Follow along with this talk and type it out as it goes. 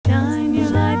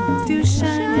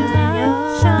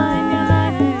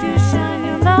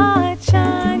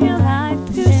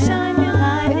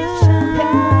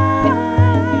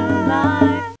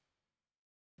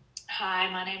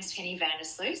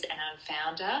Luce, and I'm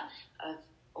founder of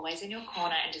Always in Your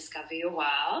Corner and Discover Your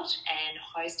Wild, and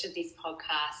host of this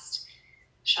podcast,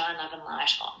 Shine, Love and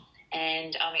Light On.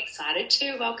 And I'm excited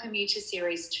to welcome you to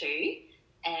Series 2,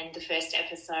 and the first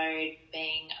episode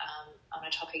being on a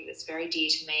topic that's very dear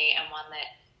to me and one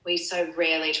that we so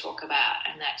rarely talk about,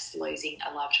 and that's losing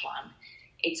a loved one.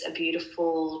 It's a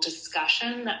beautiful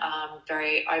discussion,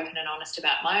 very open and honest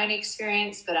about my own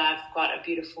experience, but I've got a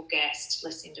beautiful guest,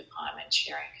 Lucinda Pyman,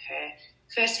 sharing her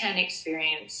first-hand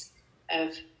experience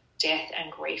of death and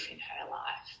grief in her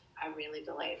life. I really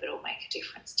believe it'll make a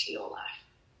difference to your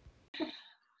life.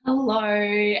 Hello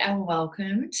and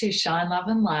welcome to Shine, Love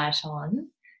and Light On,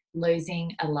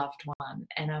 Losing a Loved One.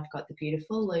 And I've got the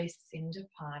beautiful Lucinda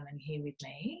Pyman here with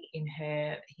me in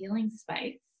her healing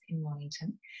space in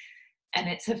Mornington. And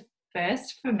it's a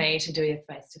first for me to do a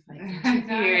face-to-face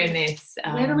interview in this.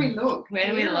 Where do we look? Where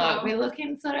do we look? We're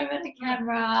looking sort of at the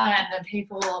camera and the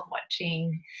people are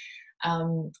watching.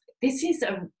 This is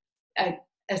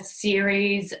a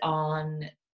series on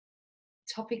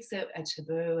topics that are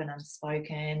taboo and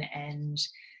unspoken and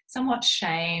somewhat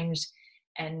shamed,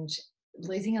 and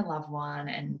losing a loved one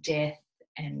and death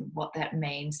and what that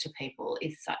means to people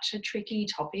is such a tricky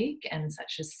topic and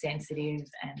such a sensitive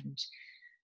and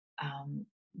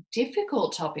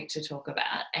difficult topic to talk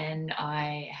about. And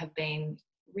I have been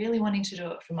really wanting to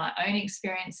do it from my own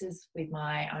experiences with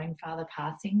my own father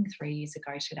passing 3 years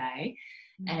ago today,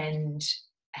 and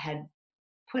had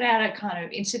put out a kind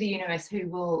of into the universe who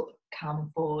will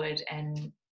come forward,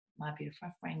 and my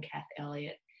beautiful friend Kath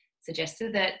Elliott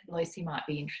suggested that Lucy might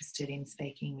be interested in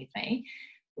speaking with me.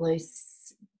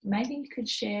 Lucy, maybe you could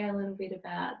share a little bit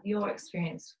about your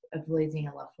experience of losing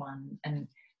a loved one, and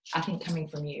I think coming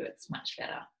from you it's much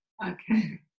better.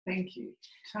 Okay, thank you.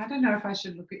 So I don't know if I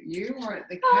should look at you or at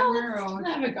the camera or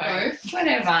have a go. both.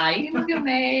 Whatever, you can look at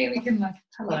me, we can look.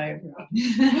 Hello everyone.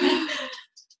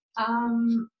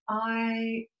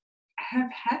 I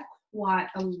have had quite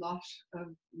a lot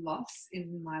of loss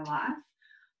in my life.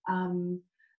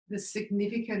 The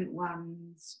significant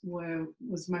ones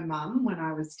was my mum when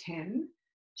I was 10.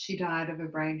 She died of a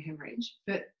brain hemorrhage,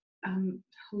 but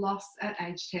loss at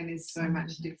age 10 is so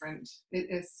much different. It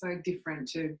is so different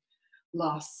to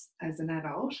loss as an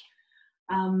adult.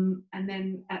 And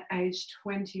then at age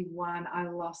 21, I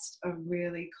lost a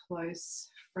really close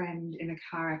friend in a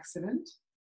car accident,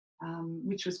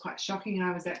 which was quite shocking.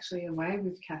 I was actually away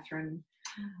with Catherine,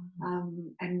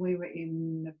 and we were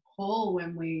in Nepal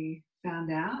when we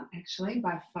found out, actually,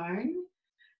 by phone.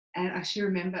 And I actually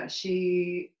remember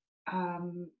she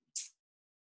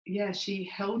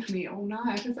held me all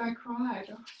night as I cried.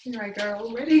 Oh, here I go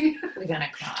already. We're going to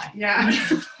cry. Yeah,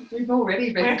 we've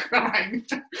already been crying.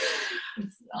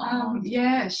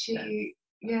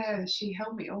 She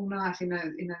held me all night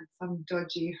in some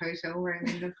dodgy hotel room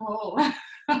in Nepal.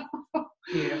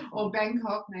 Beautiful. Or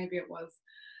Bangkok, maybe it was.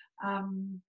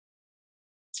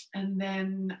 And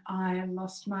then I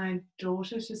lost my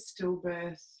daughter to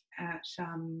stillbirth at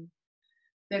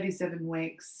 37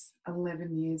 weeks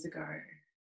 11 years ago.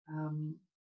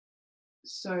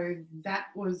 So that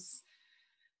was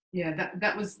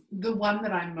the one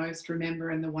that I most remember,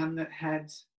 and the one that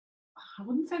had, I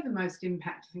wouldn't say the most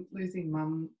impact. I think losing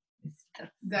mum,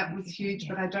 that was huge,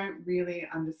 but I don't really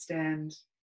understand.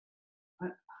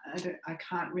 I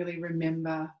can't really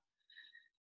remember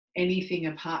anything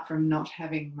apart from not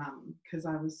having mum because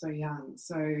I was so young.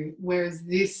 So whereas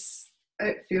this,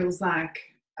 it feels like,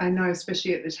 I know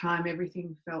especially at the time,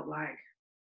 everything felt like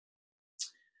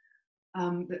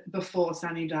before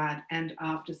Sunny died and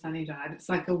after Sunny died, it's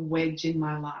like a wedge in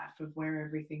my life of where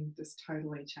everything just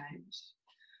totally changed.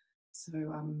 So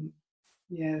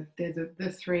they're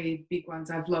the three big ones.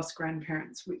 I've lost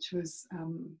grandparents, which was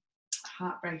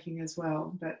heartbreaking as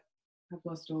well, but I've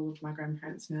lost all of my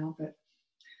grandparents now. But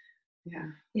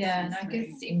and I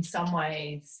guess in some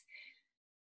ways,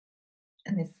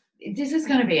 and this is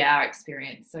going to be our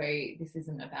experience, so this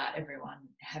isn't about everyone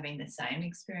having the same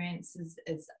experiences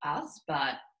as us,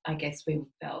 but I guess we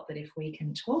felt that if we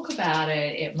can talk about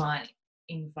it, it might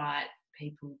invite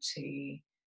people to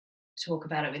talk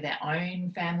about it with their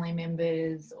own family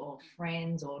members or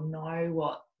friends, or know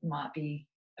what might be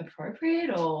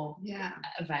appropriate or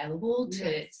available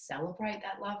to celebrate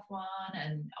that loved one,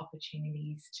 and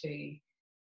opportunities to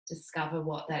discover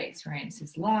what that experience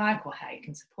is like or how you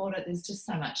can support it. There's just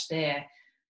so much there.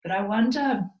 But I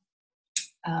wonder,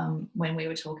 when we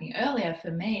were talking earlier,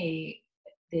 for me,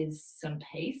 there's some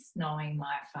peace knowing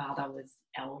my father was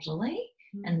elderly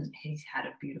and he's had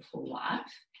a beautiful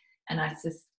life. And I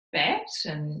suspect,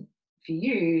 and for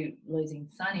you, losing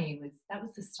Sunny, that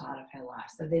was the start of her life.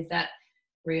 So there's that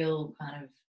real kind of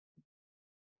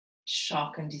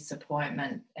shock and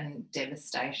disappointment and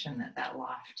devastation that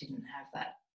life didn't have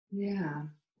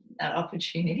that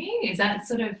opportunity. Is that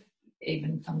sort of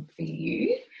even fun for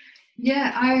you?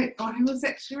 Yeah, I was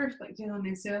actually reflecting on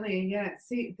this earlier. Yeah,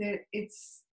 see,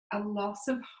 it's a loss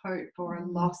of hope or a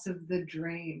loss of the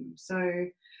dream. So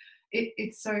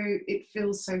it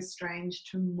feels so strange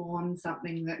to mourn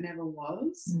something that never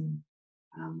was.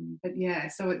 But yeah,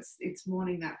 so it's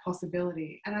mourning that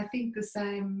possibility. And I think the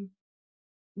same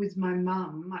with my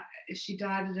mum. She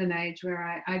died at an age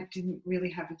where I didn't really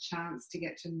have a chance to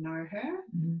get to know her.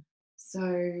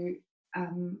 So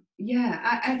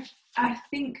I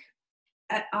think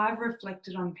I've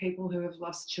reflected on people who have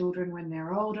lost children when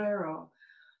they're older or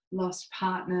lost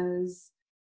partners,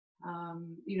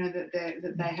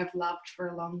 that they have loved for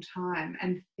a long time,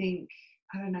 and think,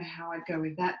 I don't know how I'd go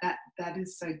with that. That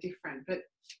is so different, but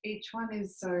each one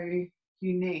is so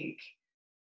unique.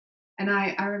 And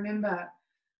I remember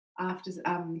after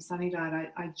Sunny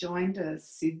died, I joined a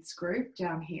SIDS group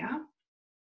down here.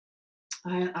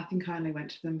 I think I only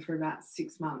went to them for about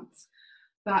 6 months,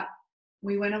 but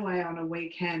we went away on a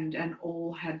weekend and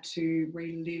all had to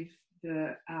relive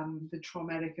the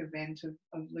traumatic event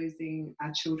of losing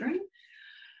our children.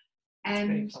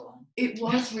 And it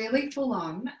was really full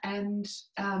on, and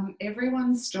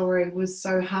everyone's story was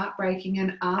so heartbreaking.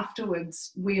 And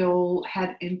afterwards, we all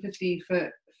had empathy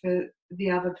for the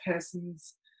other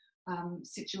person's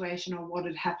situation or what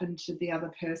had happened to the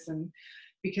other person,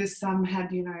 because some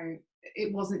had,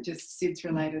 it wasn't just SIDS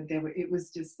related. It was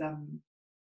just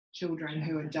children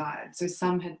who had died. So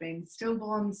some had been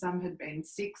stillborn, some had been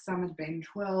 6, some had been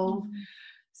 12.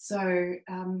 So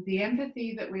the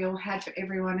empathy that we all had for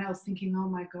everyone else, thinking, oh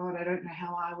my God, I don't know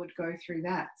how I would go through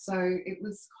that. So it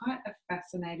was quite a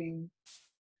fascinating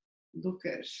look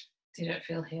at. Did it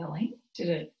feel healing? Did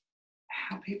it?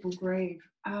 How people grieve.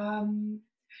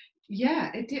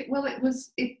 Yeah, it did. Well,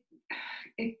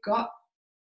 it got,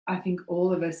 I think,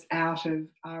 all of us out of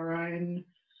our own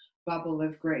bubble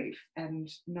of grief, and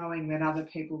knowing that other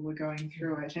people were going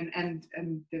through it, and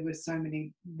there were so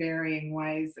many varying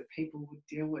ways that people would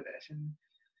deal with it, and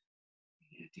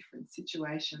different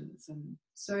situations. And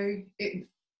so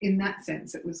in that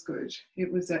sense it was good.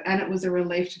 It was a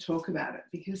relief to talk about it,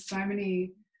 because so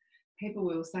many people,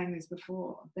 we were saying this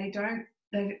before, they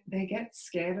get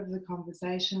scared of the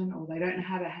conversation, or they don't know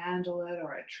how to handle it,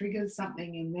 or it triggers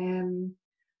something in them.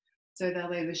 So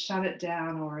they'll either shut it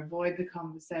down or avoid the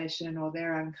conversation, or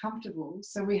they're uncomfortable.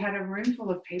 So we had a room full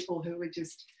of people who were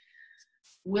just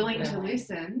willing to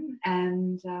listen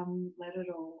and let it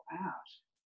all out.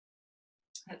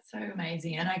 That's so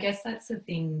amazing. And I guess that's the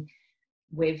thing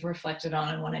we've reflected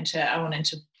on and I wanted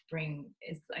to bring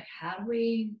is like, how do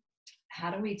we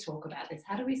talk about this?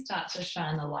 How do we start to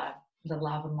shine the love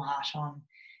and light on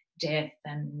death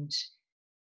and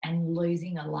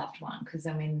losing a loved one? Because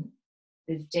I mean,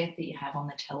 there's death that you have on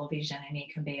the television and you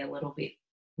can be a little bit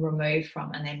removed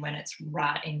from, and then when it's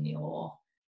right in your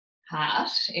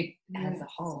heart, it has a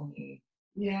whole new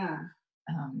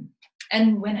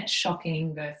and when it's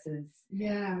shocking versus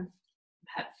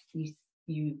perhaps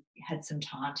you had some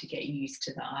time to get used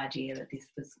to the idea that this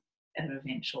was an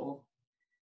eventual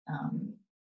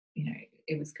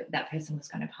it was, that person was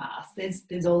going to pass.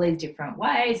 There's all these different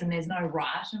ways, and there's no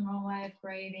right and wrong way of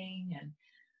grieving. And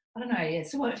I don't know,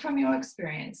 so from your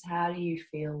experience, how do you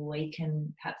feel we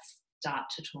can perhaps start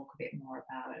to talk a bit more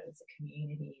about it as a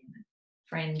community and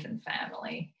friends and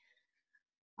family?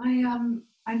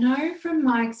 I know from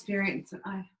my experience,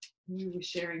 we were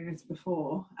sharing this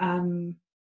before,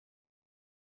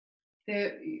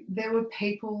 there were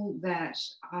people that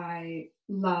I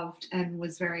loved and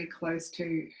was very close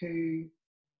to who,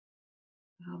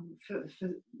 for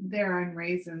their own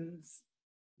reasons,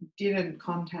 didn't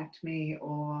contact me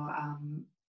or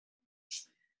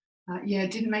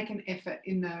didn't make an effort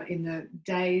in the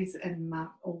days and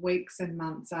weeks and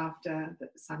months after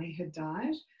that Sunny had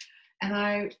died. And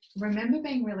I remember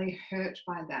being really hurt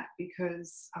by that,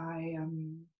 because I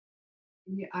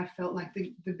felt like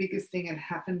the biggest thing had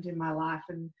happened in my life,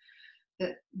 and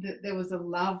that there was a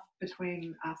love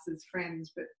between us as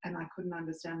friends, and I couldn't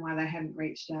understand why they hadn't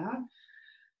reached out.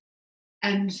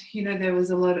 And there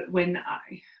was a lot of, when I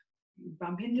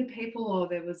bump into people, or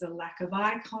there was a lack of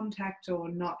eye contact, or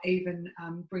not even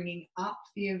bringing up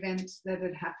the events that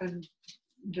had happened,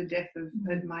 the death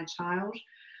of my child.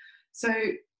 So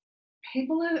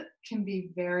people can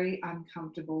be very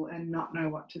uncomfortable and not know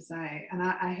what to say. And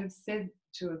I have said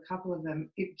to a couple of them,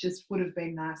 it just would have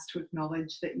been nice to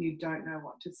acknowledge that you don't know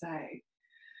what to say.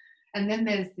 And then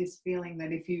there's this feeling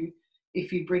that if you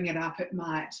if you bring it up, it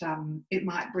might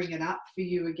bring it up for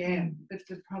you again. But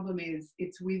the problem is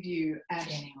it's with you at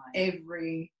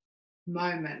every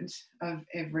moment of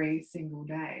every single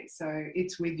day. So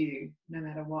it's with you no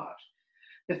matter what.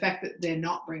 The fact that they're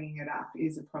not bringing it up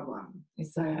is a problem.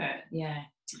 It's so hurt. Yeah.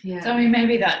 So I mean,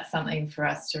 maybe that's something for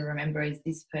us to remember, is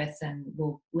this person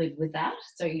will live with that.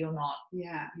 So you're not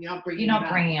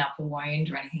bringing up a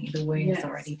wound or anything. The wound's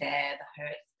already there, the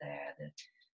hurt's there,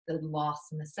 the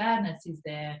loss and the sadness is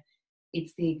there.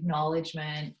 It's the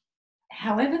acknowledgement.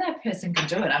 However that person can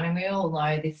do it. I mean, we all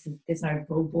know there's no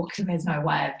rule book and there's no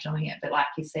way of doing it. But like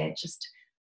you said, just,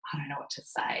 I don't know what to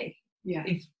say. Yeah.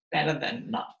 It's better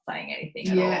than not saying anything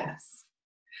at all. Yes.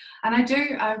 And I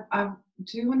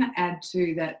do want to add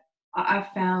too that I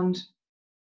found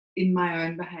in my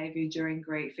own behaviour during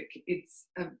grief,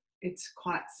 it's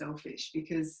quite selfish,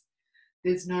 because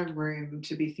there's no room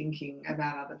to be thinking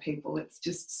about other people. It's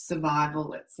just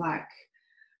survival. It's like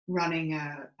running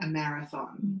a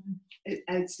marathon.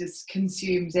 It just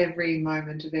consumes every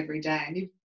moment of every day, and your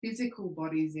physical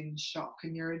body's in shock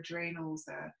and your adrenals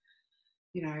are,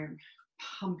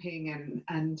 pumping,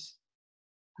 and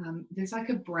there's like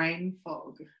a brain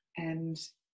fog, and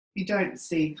you don't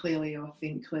see clearly or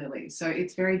think clearly. So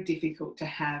it's very difficult to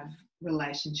have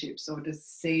relationships or to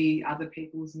see other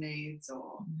people's needs,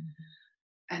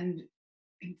 and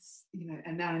it's,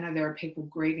 and I know there are people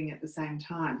grieving at the same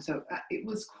time. So it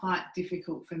was quite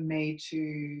difficult for me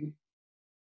to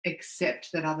accept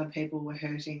that other people were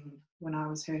hurting when I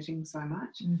was hurting so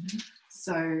much.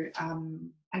 So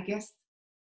I guess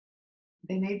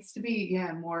there needs to be,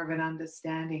 more of an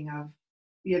understanding of,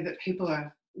 that people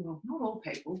are, well, not all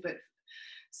people, but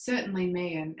certainly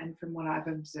me, and from what I've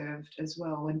observed as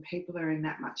well, when people are in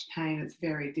that much pain, it's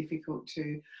very difficult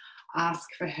to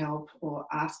ask for help or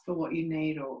ask for what you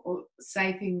need, or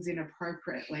say things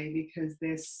inappropriately because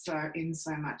they're in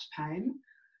so much pain.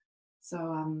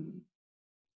 So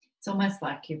it's almost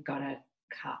like you've got a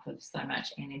cup of so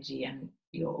much energy and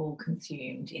you're all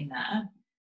consumed in that.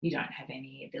 You don't have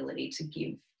any ability to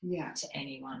give to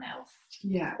anyone else,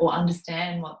 or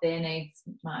understand what their needs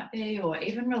might be, or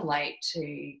even relate to.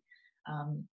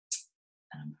 And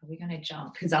I'm probably going to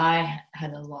jump, because I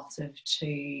had a loss of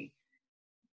 2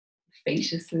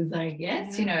 fetuses, I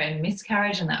guess, and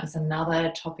miscarriage, and that was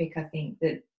another topic. I think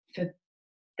that for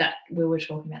that we were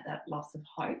talking about, that loss of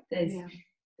hope. The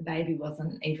baby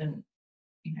wasn't even,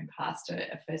 past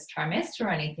a first trimester or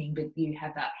anything, but you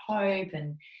have that hope.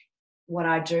 And what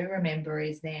I do remember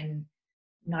is then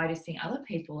noticing other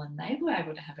people, and they were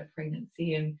able to have a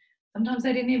pregnancy, and sometimes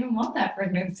they didn't even want that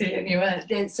pregnancy.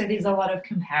 And so there's a lot of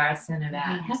comparison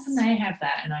about how can they have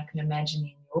that, and I can imagine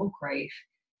in your grief,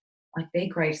 like their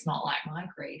grief's not like my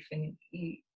grief, and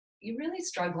you're really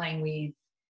struggling with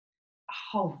a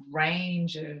whole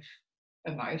range of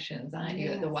emotions, aren't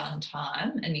you, at the one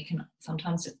time, and you can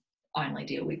sometimes just only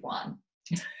deal with one.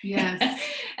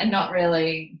 And not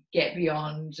really get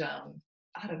beyond,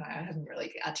 I don't know, I haven't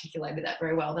really articulated that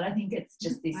very well, but I think it's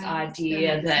just this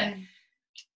idea that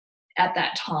at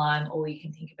that time all you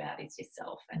can think about is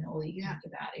yourself, and all you can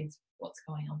think about is what's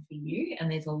going on for you, and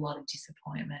there's a lot of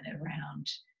disappointment around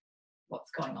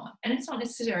what's going on, and it's not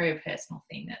necessarily a personal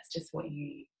thing, that's just what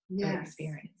you are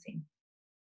experiencing.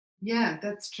 Yeah,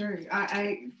 that's true.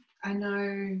 I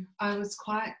know I was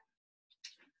quite,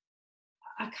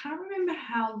 I can't remember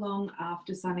how long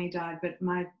after Sonny died, but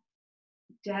my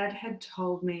dad had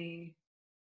told me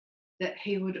that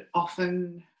he would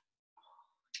often,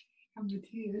 come to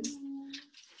tears.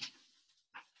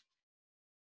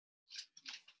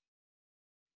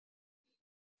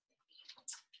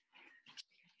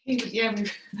 We came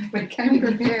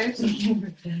prepared.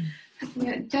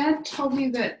 Dad told me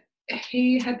that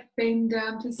he had been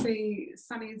down to see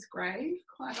Sonny's grave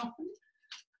quite often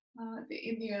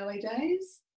in the early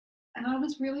days, and I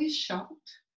was really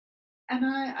shocked. And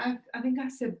I think I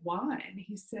said, why? And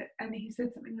he said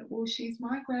something like, well, she's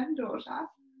my granddaughter.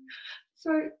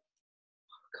 So, oh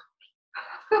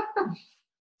God,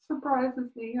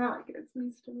 surprises me. Oh, it gets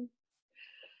me still.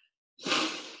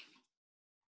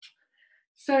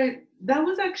 So that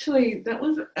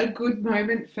was a good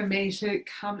moment for me to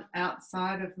come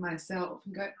outside of myself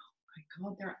and go, oh my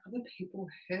God, there are other people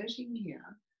hurting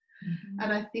here.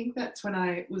 And I think that's when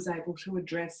I was able to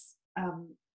address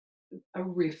a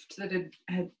rift that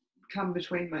had come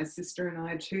between my sister and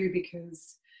I too,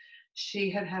 because she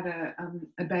had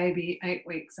a baby 8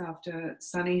 weeks after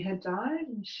Sonny had died,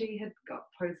 and she had got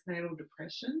postnatal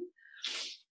depression.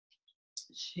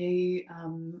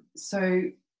 So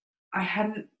I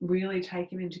hadn't really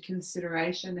taken into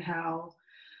consideration how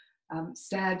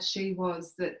sad she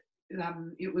was that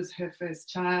it was her first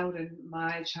child, and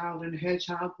my child and her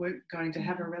child weren't going to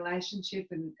have a relationship,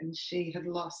 and she had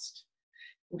lost,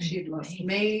 well, she had lost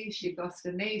me, she'd lost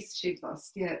a niece, she'd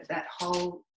lost that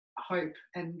whole hope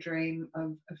and dream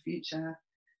of a future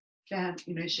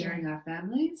sharing our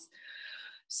families.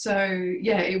 So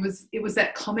it was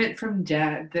that comment from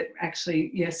Dad that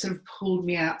actually sort of pulled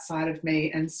me outside of me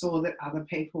and saw that other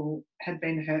people had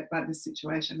been hurt by this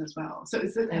situation as well. So it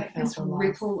was this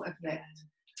ripple effect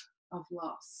of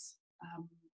loss.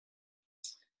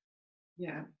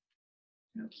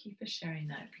 Thank you for sharing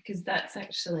that, because that's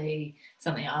actually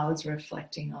something I was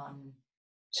reflecting on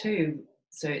too.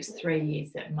 So it's 3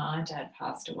 years that my dad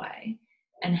passed away,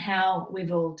 and how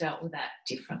we've all dealt with that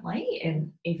differently.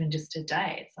 And even just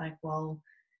today, it's like, well,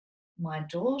 my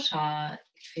daughter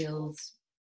feels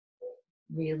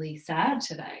really sad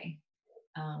today.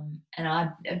 And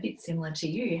I'm a bit similar to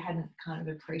you, hadn't kind of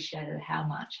appreciated how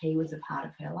much he was a part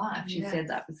of her life. She said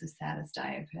that was the saddest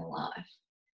day of her life.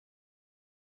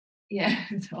 Yeah,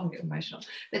 so I'll get emotional.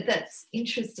 But that's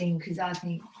interesting, because I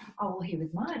think, oh, well, he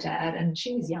was my dad and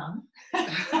she was young.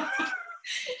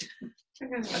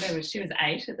 Whatever, she was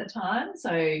 8 at the time, so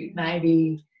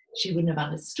maybe she wouldn't have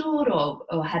understood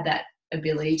or had that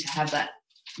ability to have that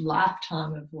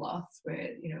lifetime of loss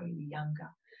where, when you're younger,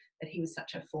 but he was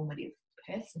such a formative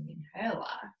person in her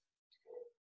life.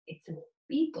 It's a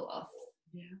big loss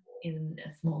in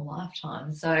a small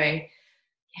lifetime. So,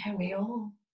 we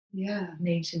all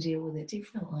need to deal with it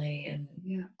differently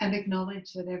and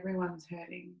acknowledge that everyone's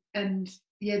hurting, and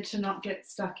to not get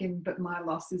stuck in, but my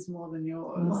loss is more than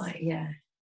yours.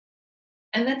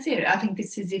 And that's it. I think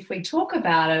this is, if we talk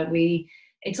about it,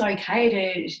 it's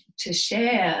okay to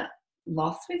share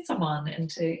loss with someone, and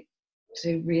to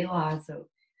realise that.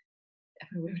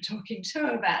 We were talking too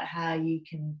about how you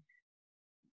can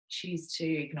choose to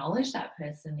acknowledge that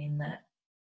person in that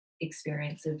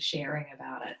experience of sharing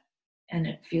about it. And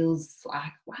it feels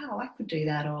like, wow, I could do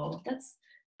that, or that's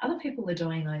other people are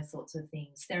doing those sorts of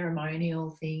things,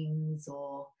 ceremonial things,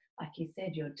 or like you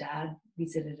said, your dad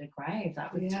visited a grave.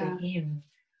 That was for him,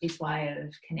 his way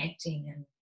of connecting and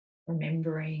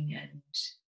remembering and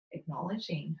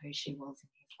acknowledging who she was in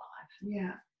his life.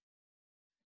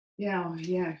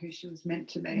 Who she was meant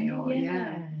to be.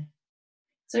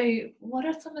 So what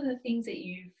are some of the things that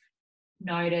you've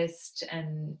noticed,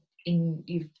 and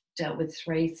you've dealt with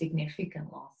 3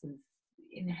 significant losses,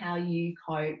 in how you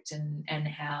coped and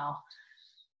how,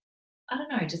 I don't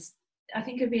know, just I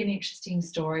think it'd be an interesting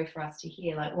story for us to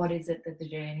hear. Like, what is it that the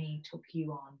journey took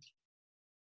you on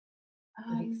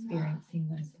of experiencing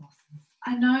those losses?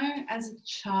 I know as a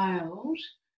child,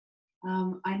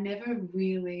 I never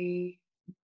really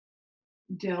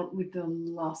dealt with the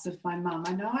loss of my mum.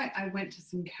 I know I went to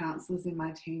some counsellors in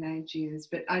my teenage years,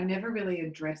 but I never really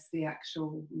addressed the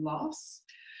actual loss.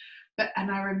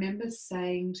 And I remember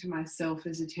saying to myself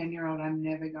as a 10-year-old, I'm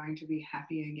never going to be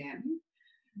happy again.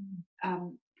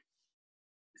 I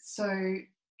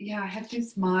had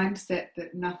this mindset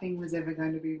that nothing was ever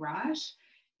going to be right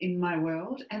in my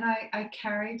world, and I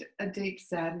carried a deep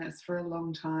sadness for a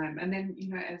long time. And then,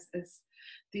 as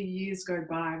the years go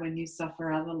by, when you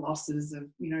suffer other losses of,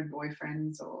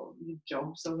 boyfriends or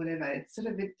jobs or whatever,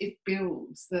 it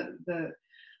builds the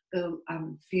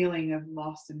feeling of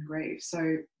loss and grief.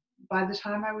 So by the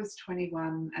time I was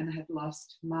 21 and had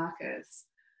lost Marcus,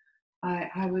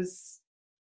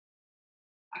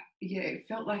 it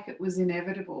felt like it was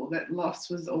inevitable, that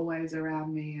loss was always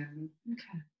around me.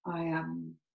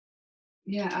 And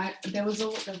there was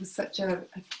such a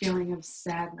feeling of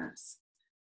sadness.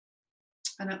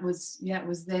 And it was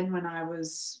then when I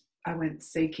went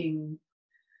seeking,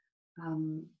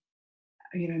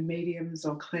 mediums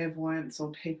or clairvoyants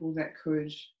or people that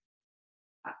could,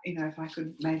 if I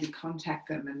could maybe contact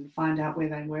them and find out where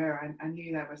they were. I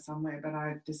knew they were somewhere, but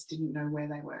I just didn't know where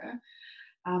they were.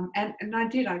 And I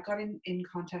did. I got in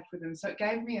contact with them. So it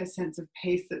gave me a sense of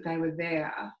peace that they were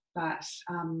there. But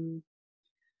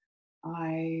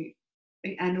I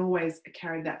always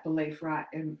carried that belief right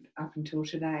up until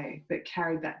today, but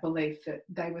carried that belief that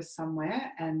they were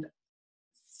somewhere and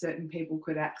certain people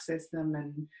could access them.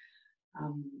 And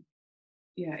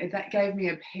that gave me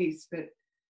a peace. But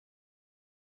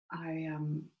I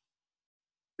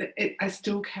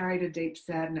still carried a deep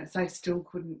sadness. I still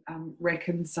couldn't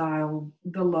reconcile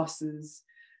the losses,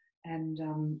 and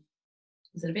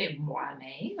is it a bit why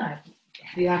me? Like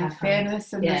the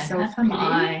unfairness and the self-pity. How come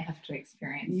I have to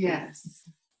experience this? It's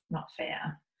not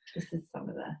fair. This is some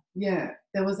of the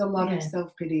there was a lot of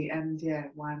self-pity, and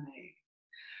why me?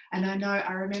 And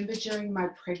I remember during my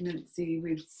pregnancy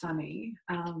with Sonny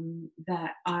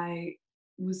that I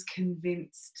was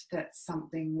convinced that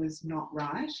something was not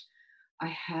right. I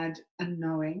had a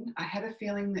knowing. I had a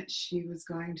feeling that she was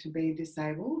going to be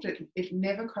disabled. It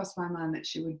never crossed my mind that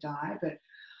she would die, but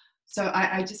so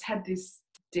I just had this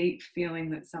deep feeling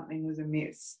that something was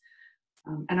amiss.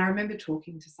 And I remember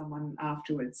talking to someone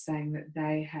afterwards saying that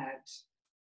they had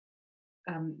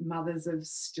mothers of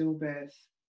stillbirth.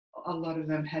 A lot of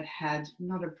them had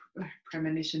not a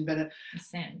premonition, but a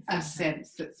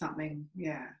sense that something,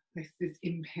 this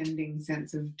impending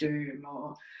sense of doom.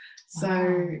 Or so.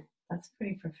 Wow, that's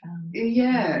pretty profound.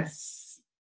 Yes.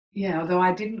 Yeah, although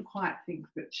I didn't quite think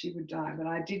that she would die, but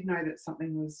I did know that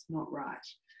something was not right.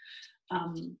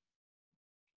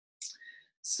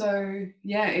 So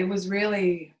yeah, it was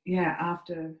really,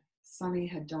 after Sonny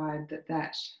had died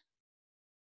that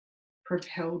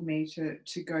propelled me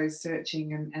to go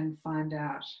searching and find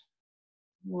out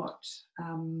what,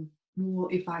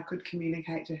 if I could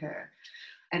communicate to her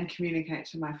and communicate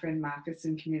to my friend Marcus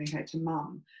and communicate to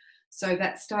Mum. So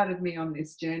that started me on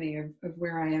this journey of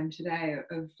where I am today,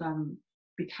 of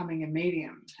becoming a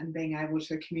medium and being able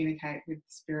to communicate with the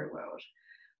spirit world,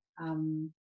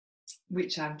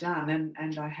 which I've done,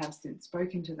 and I have since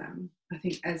spoken to them. I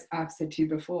think, as I've said to you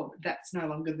before, that's no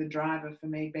longer the driver for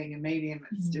me being a medium.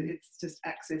 It's just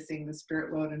accessing the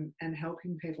spirit world and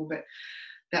helping people, but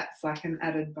that's like an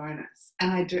added bonus.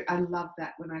 And I love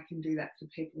that when I can do that for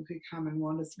people who come and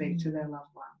want to speak to their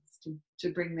loved ones, to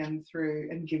bring them through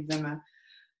and give them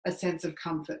a sense of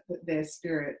comfort that their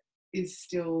spirit is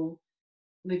still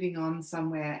living on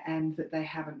somewhere and that they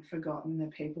haven't forgotten the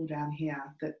people down here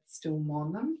that still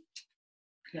mourn them.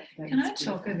 Can I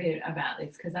talk a bit about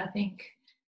this? Because I think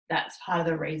that's part of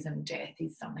the reason death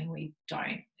is something we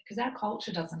don't, because our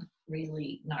culture doesn't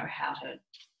really know how to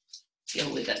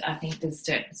deal with it. I think there's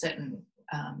certain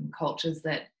cultures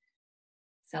that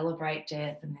celebrate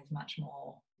death, and there's much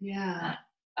more.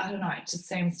 I don't know. It just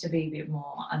seems to be a bit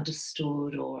more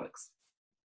understood or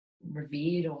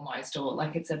revered almost, or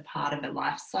like it's a part of a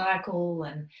life cycle.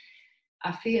 And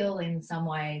I feel in some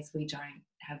ways we don't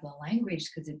have the language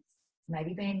because it's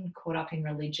maybe been caught up in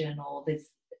religion, or there's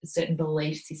certain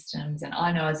belief systems. And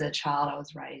I know as a child I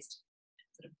was raised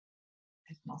sort of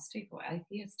agnostic or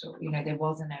atheist, or there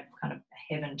wasn't a kind of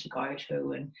heaven to go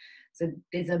to, and so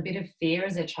there's a bit of fear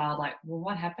as a child, like, well,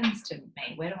 what happens to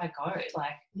me? Where do I go?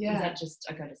 Like, is that just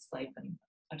I go to sleep and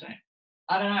I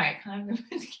don't know, it kind of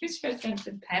gives you a sense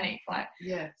of panic, like,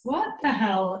 what the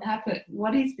hell happened?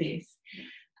 What is this?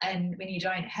 And when you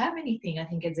don't have anything, I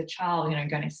think as a child,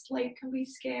 going to sleep can be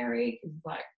scary, because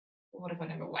like, what if I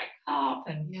never wake up?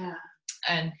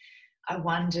 And I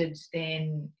wondered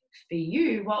then, for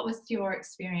you, what was your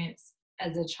experience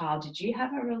as a child? Did you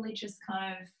have a religious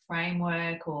kind of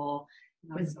framework, or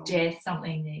was death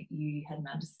something that you had an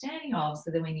understanding of? So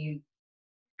then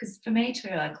because for me too,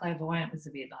 like clairvoyant was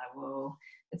a bit like, well,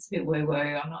 it's a bit woo-woo.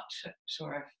 I'm not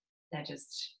sure if they're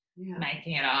just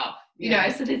making it up,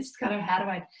 so it's kind of how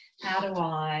do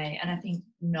I, and I think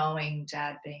knowing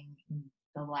Dad being in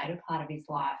the later part of his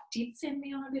life did send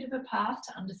me on a bit of a path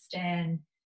to understand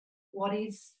what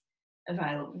is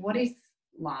available, what is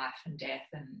life and death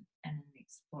and an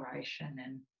exploration.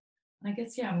 And I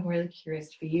guess, I'm really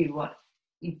curious for you, what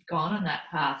you've gone on that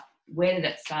path. Where did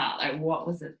it start? Like, what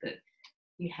was it that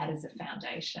you had as a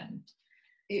foundation?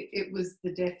 It was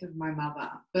the death of my mother,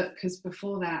 but because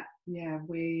before that,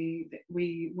 we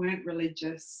weren't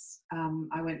religious.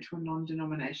 I went to a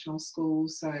non-denominational school,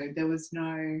 so there was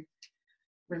no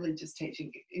religious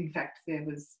teaching. In fact, there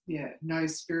was no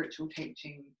spiritual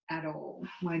teaching at all.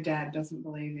 My dad doesn't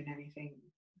believe in anything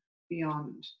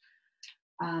beyond.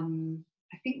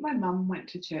 I think my mum went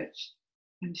to church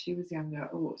when she was younger,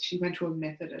 or she went to a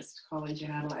Methodist college in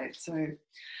Adelaide. So,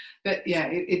 but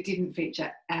it didn't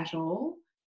feature at all.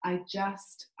 I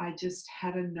just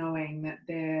had a knowing that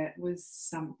there was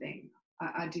something.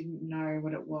 I didn't know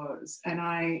what it was, and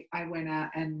I went out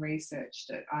and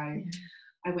researched it.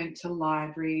 I went to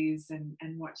libraries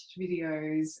and watched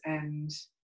videos, and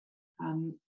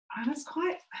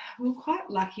we were quite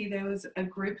lucky. There was a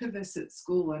group of us at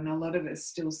school, and a lot of us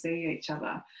still see each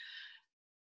other.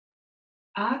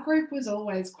 Our group was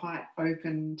always quite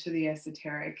open to the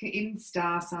esoteric. In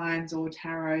star signs or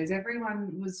tarots,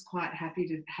 everyone was quite happy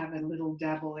to have a little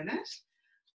dabble in it.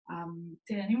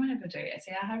 Did anyone ever do it?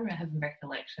 See, I have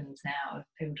recollections now of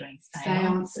people doing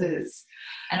seances.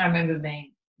 And I remember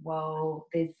being, well,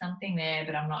 there's something there,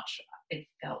 but I'm not sure. It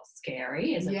felt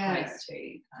scary as opposed to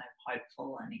kind of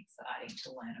hopeful and exciting to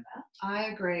learn about.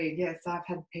 I agree. Yes, I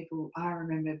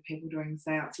remember people doing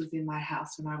seances in my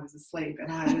house when I was asleep, and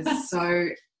I was so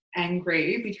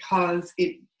angry because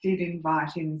it did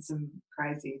invite in some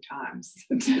crazy times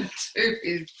to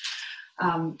his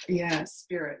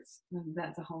spirits.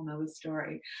 That's a whole nother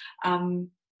story.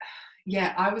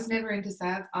 I was never into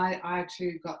sales. I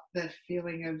too got the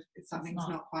feeling of something's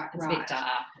not quite right. It's a bit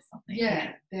dark or something.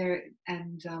 Yeah, there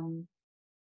and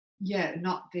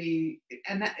not the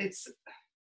and that it's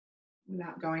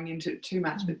without going into it too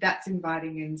much, but that's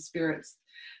inviting in spirits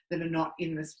that are not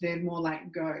in this. They're more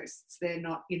like ghosts. They're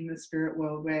not in the spirit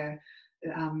world where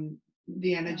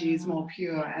the energy is more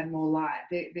pure and more light.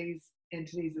 These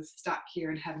entities are stuck here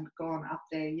and haven't gone up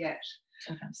there yet.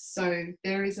 Okay. So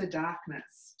there is a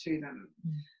darkness to them.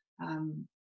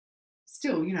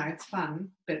 Still, it's fun,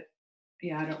 but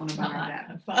I don't want to borrow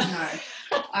that. No,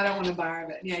 I don't want to borrow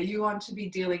it. Yeah, you want to be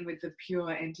dealing with the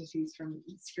pure entities from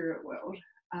the spirit world.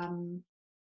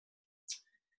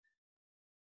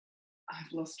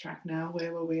 I've lost track now.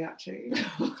 Where were we up to?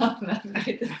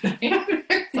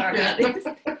 Sorry about this.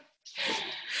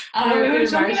 We were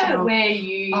talking about where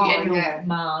you and your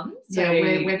mum. So,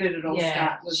 where did it all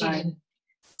start?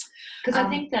 Because I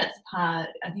think that's part.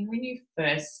 I think when you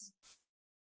first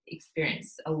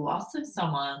experience a loss of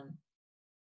someone,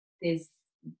 there's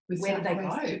where do they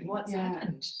go? What's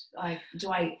happened? Like,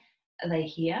 are they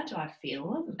here? Do I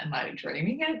feel them? Am I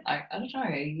dreaming it? I don't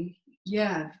know.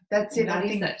 Yeah, that's it. I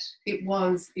think it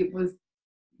was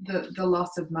the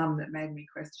loss of mum that made me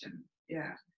question.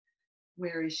 Yeah,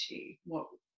 where is she? What?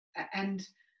 And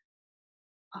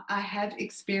I had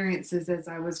experiences as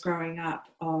I was growing up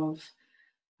of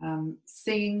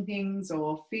seeing things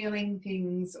or feeling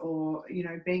things, or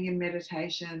being in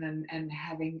meditation and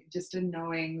having just a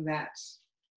knowing that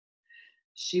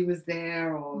she was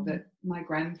there, or that my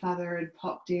grandfather had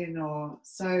popped in, or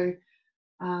so,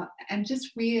 and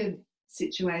just weird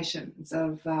situations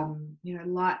of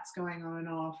lights going on and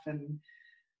off, and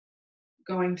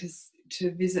going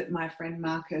to visit my friend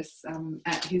Marcus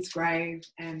at his grave,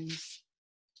 and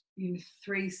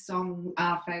 3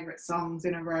 our favourite songs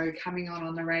in a row coming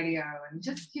on the radio, and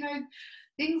just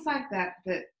things like that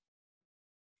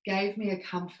gave me a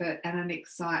comfort and an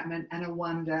excitement and a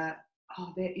wonder.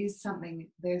 Oh, there's something.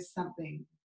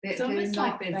 It's almost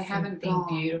like there's something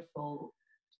beautiful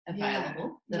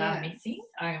available that I'm missing.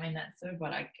 I mean, that's sort of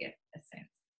what I get a sense.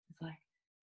 It's like,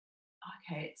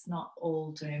 okay, it's not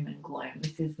all doom and gloom.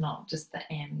 This is not just the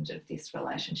end of this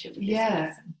relationship with this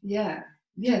person. Yeah.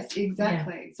 Yes,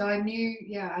 exactly. Yeah. So I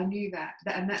knew that,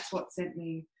 and that's what sent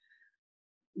me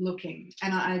looking.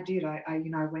 And I did. I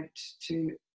went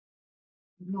to,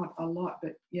 not a lot,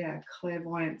 but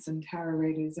clairvoyants and tarot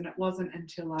readers. And it wasn't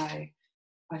until I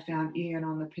found Ian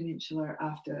on the peninsula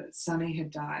after Sonny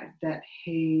had died that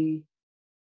he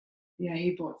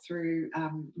brought through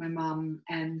my mum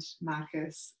and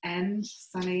Marcus and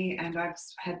Sonny, and I've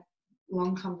had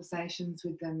long conversations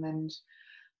with them, and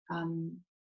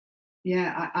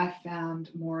I found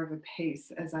more of a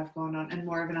peace as I've gone on, and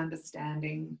more of an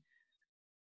understanding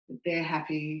that they're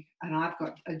happy, and I've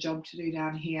got a job to do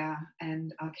down here,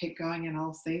 and I'll keep going, and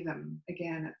I'll see them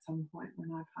again at some point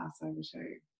when I pass over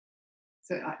too.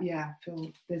 So I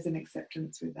feel there's an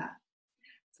acceptance with that.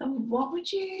 So what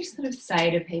would you sort of say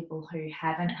to people who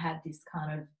haven't had this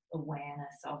kind of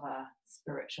awareness of a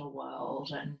spiritual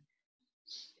world, and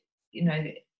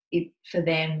for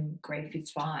them grief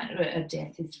is fine, a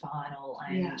death is final,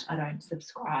 and I don't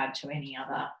subscribe to any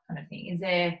other kind of thing? Is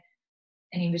there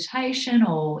an invitation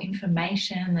or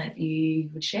information that you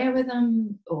would share with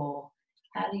them, or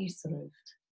how do you sort of?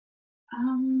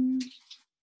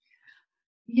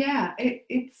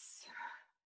 It's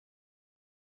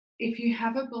if you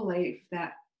have a belief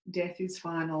that death is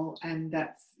final and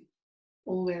that's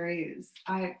all there is,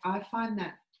 I find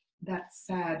that that's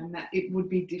sad, and that it would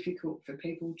be difficult for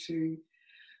people to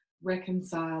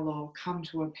reconcile or come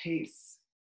to a peace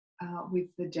with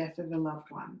the death of a loved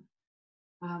one.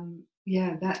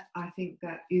 That I think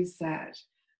that is sad.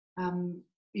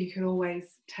 You could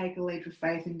always take a leap of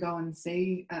faith and go and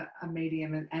see a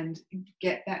medium and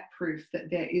get that proof that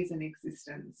there is an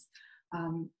existence.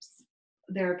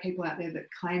 There are people out there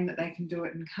that claim that they can do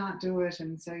it and can't do it,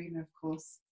 and so of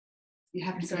course you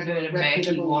have to go to a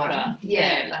reputable water.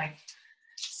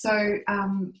 So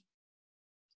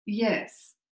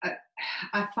yes,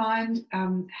 I find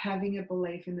having a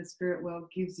belief in the spirit world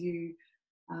gives you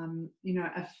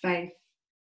a faith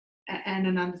and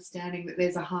an understanding that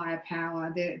there's a higher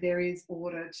power. There is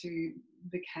order to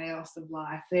the chaos of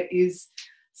life. There is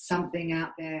something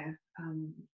out there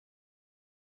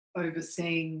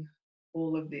overseeing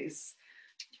all of this.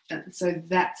 So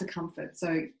that's a comfort.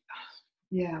 So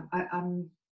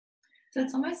So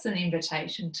it's almost an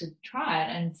invitation to try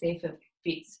it and see if it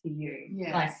fits for you.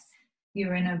 Yes. Like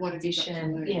you're in a What have you got to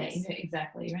position, lose? yeah,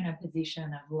 exactly. You're in a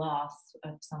position of loss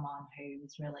of someone who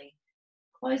was really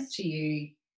close to you.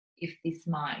 If this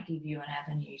might give you an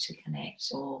avenue to connect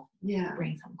or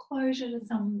bring some closure to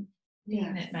something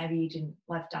that maybe you didn't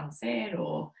left unsaid,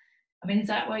 or I mean, is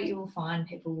that what you'll find?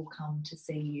 People will come to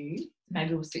see you.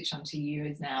 Maybe we'll switch on to you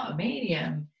as now a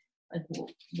medium. Like,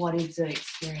 what is the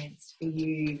experience for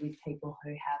you with people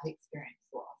who have experienced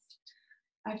loss?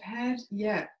 I've had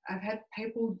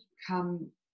people come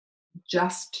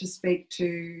just to speak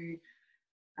to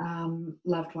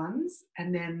loved ones,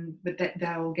 and then but that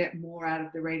they'll get more out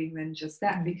of the reading than just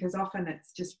that, because often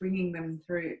it's just bringing them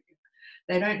through.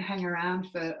 They don't hang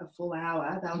around for a full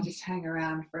hour. They'll just hang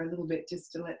around for a little bit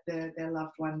just to let their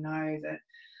loved one know that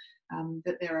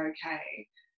that they're okay,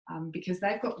 because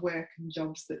they've got work and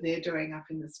jobs that they're doing up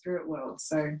in the spirit world.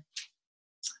 So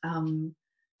a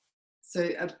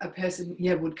person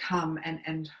would come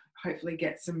and hopefully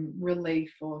get some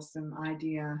relief or some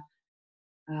idea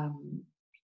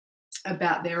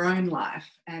about their own life,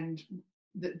 and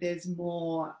that there's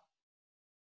more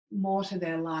to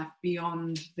their life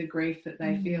beyond the grief that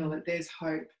they feel, that there's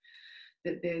hope,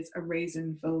 that there's a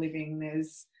reason for living,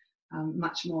 there's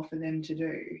much more for them to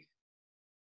do.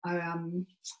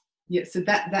 So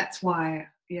that's why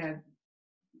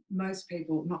most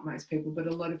people, not most people, but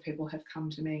a lot of people have come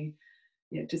to me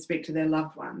to speak to their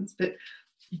loved ones, but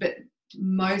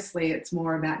mostly it's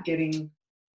more about getting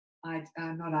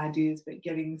not ideas, but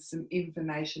getting some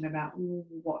information about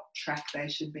what track they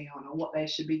should be on or what they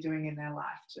should be doing in their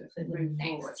life to move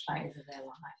forward. Phase of their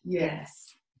life.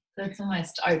 Yes. So it's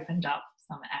almost opened up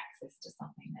some access to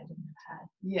something they didn't have had.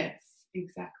 Yes,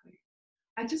 exactly.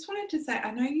 I just wanted to say, I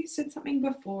know you said something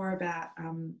before about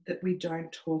that we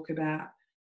don't talk about.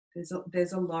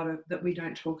 There's a lot of that we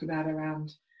don't talk about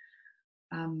around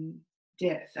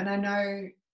death, and I know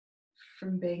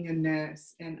from being a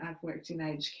nurse, and I've worked in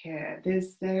aged care,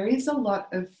 there is a lot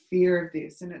of fear of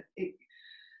this, and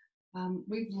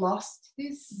we've lost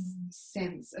this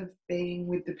sense of being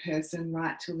with the person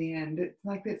right till the end. It's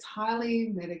like it's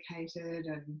highly medicated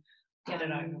and get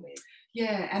it over with.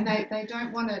 Yeah, and they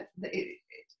don't want it.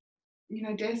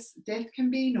 Death can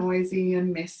be noisy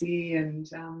and messy, and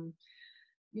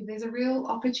there's a real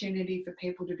opportunity for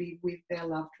people to be with their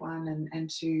loved one and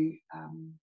to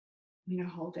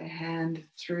hold their hand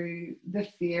through the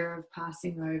fear of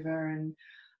passing over, and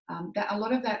that a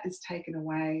lot of that is taken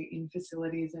away in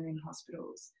facilities and in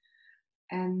hospitals.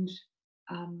 And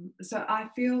so I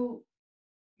feel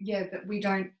that we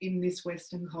don't, in this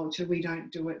Western culture, we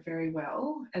don't do it very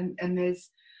well, and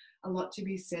there's a lot to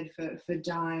be said for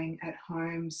dying at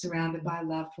home, surrounded by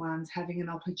loved ones, having an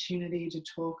opportunity to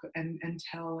talk and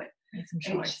tell it. Make some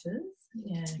choices.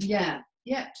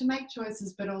 To make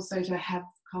choices, but also to have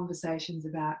conversations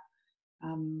about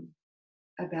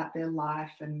their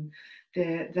life and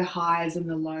the highs and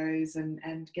the lows,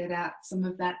 and get out some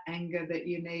of that anger that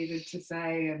you needed to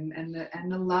say, and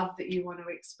the love that you want to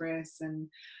express, and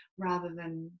rather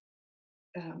than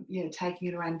taking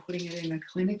it away and putting it in a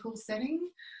clinical setting.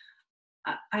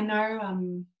 I know,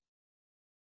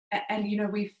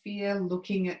 and we fear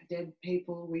looking at dead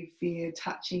people, we fear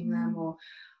touching them, or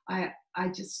I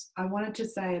wanted to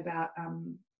say about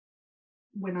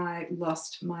when I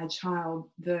lost my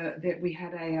child, that we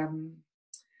had a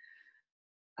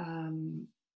I've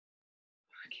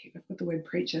got the word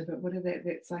preacher, but what are they?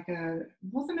 It's like it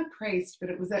wasn't a priest, but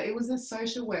it was a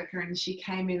social worker, and she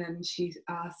came in and she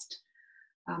asked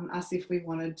us if we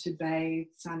wanted to bathe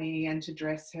Sunny and to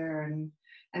dress her and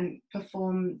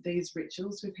perform these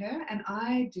rituals with her, and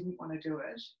I didn't want to do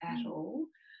it at all,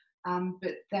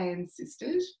 but they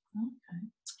insisted. Okay.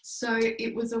 So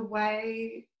it was a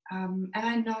way, and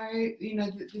I know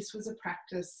that this was a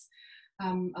practice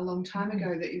a long time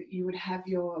ago, that you would have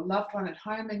your loved one at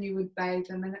home and you would bathe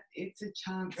them, and it's a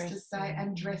chance to say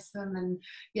and dress them, and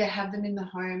have them in the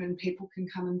home, and people can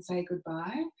come and say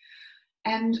goodbye.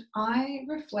 And I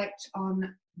reflect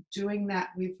on doing that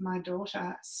with my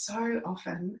daughter so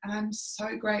often, and I'm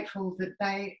so grateful that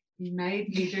they made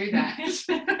me do that.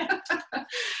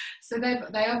 So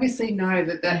they obviously know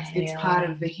that it's part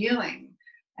of the healing.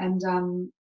 And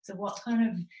so what kind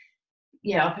of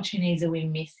opportunities are we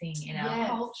missing in our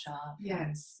culture?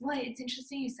 Yes. Well, it's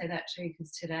interesting you say that too,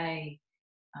 because today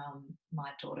my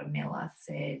daughter Milla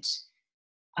said,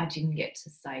 I didn't get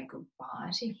to say goodbye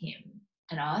to him.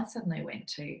 And I suddenly went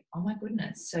to, oh my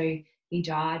goodness. So he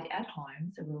died at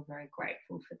home, so we were very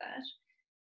grateful for that.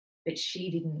 But she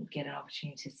didn't get an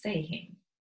opportunity to see him.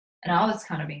 And I was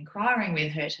kind of inquiring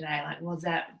with her today, like, was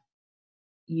that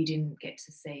you didn't get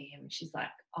to see him? And she's like,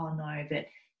 oh no, but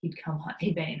he'd come home,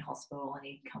 he'd been in hospital and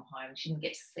he'd come home. She didn't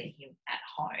get to see him at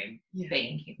home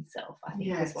being himself, I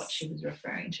think was what she was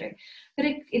referring to. But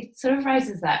it sort of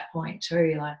raises that point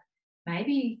too, like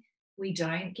maybe we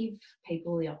don't give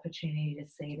people the opportunity to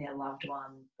see their loved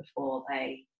one before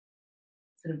they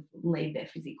sort of leave their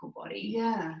physical body,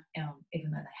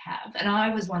 even though they have. And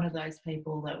I was one of those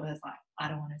people that was like, I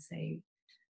don't want to see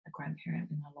a grandparent.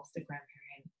 When I lost a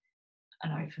grandparent,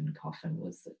 an open coffin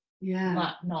was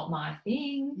not my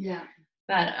thing. Yeah.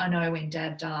 But I know when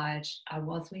Dad died, I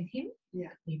was with him. Yeah.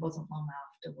 He wasn't long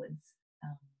afterwards.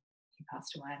 He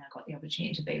passed away and I got the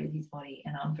opportunity to be with his body,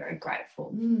 and I'm very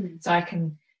grateful. So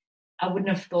I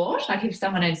wouldn't have thought, like if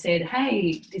someone had said,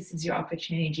 hey, this is your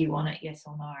opportunity, do you want it, yes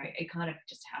or no? It kind of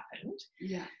just happened.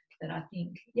 Yeah. That I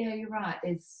think, yeah, you're right.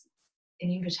 There's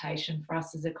an invitation for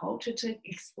us as a culture to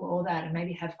explore that and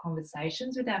maybe have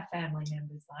conversations with our family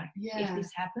members. Like, if this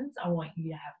happens, I want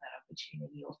you to have that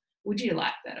opportunity, or would you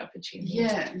like that opportunity?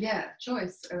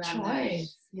 Choice around that.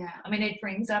 Yeah. I mean, it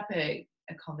brings up a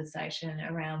conversation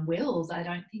around wills. I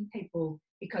don't think people,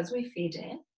 because we fear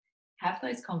death, have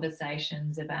those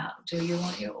conversations about, do you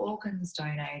want your organs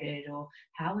donated, or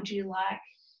how would you like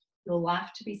your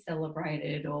life to be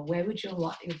celebrated, or where would you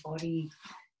like your body,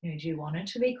 do you want it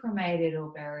to be cremated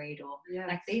or buried, or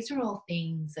like these are all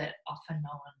things that often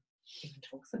no one even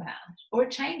talks about, or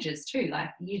it changes too, like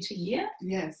year to year.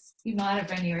 Yes, you might have,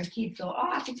 when you're a kid, thought,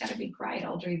 I think that'd be great,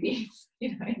 I'll do this.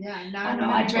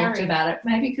 I talked about it,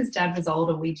 maybe because Dad was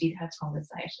older, we did have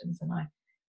conversations, and I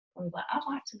was like, I'd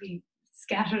like to be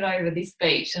scattered over this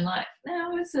beach, and like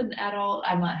now as an adult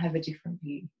I might have a different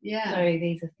view. So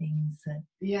these are things that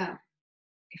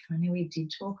if only we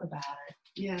did talk about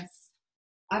it.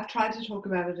 I've tried to talk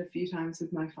about it a few times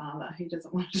with my father. He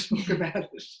doesn't want to talk about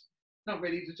it, not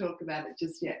ready to talk about it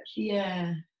just yet.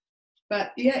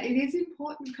 But it is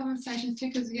important conversations too,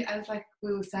 because as like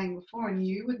we were saying before, and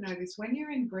you would know this, when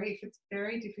you're in grief it's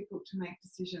very difficult to make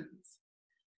decisions.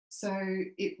 So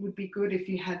it would be good if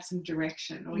you had some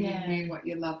direction, or you knew what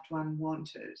your loved one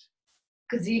wanted.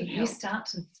 Because you start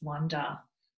to wonder,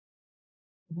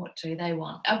 what do they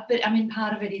want? But I mean,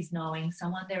 part of it is knowing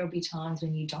someone. There will be times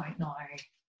when you don't know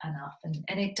enough,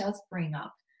 and it does bring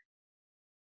up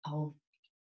old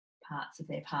parts of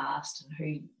their past and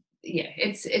who,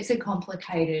 it's a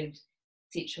complicated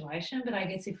situation. But I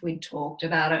guess if we talked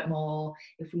about it more,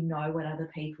 if we know what other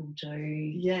people do,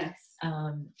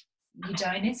 you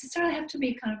don't necessarily have to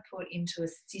be kind of put into a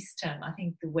system. I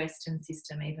think the Western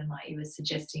system, even like you were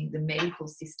suggesting, the medical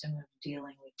system of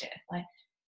dealing with death, like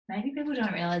maybe people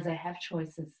don't realise they have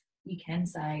choices. You can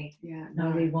say,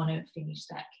 no, we want to finish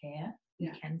that care.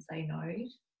 You can say no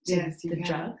to the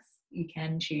drugs. You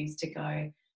can choose to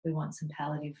go, we want some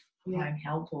palliative home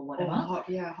help or whatever.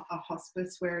 A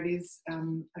hospice where it is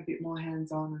a bit more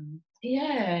hands-on.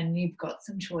 And you've got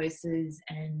some choices,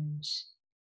 and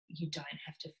you don't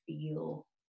have to feel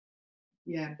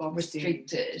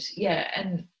restricted.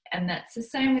 And that's the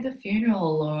same with a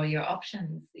funeral or your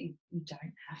options. You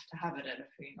don't have to have it at a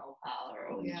funeral parlour,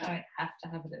 or you don't have to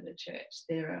have it at a church.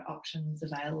 There are options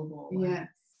available.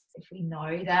 If we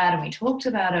know that and we talked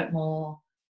about it more,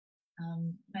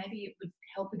 maybe it would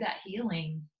help with that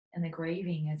healing and the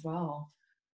grieving as well.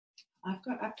 I've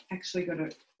actually got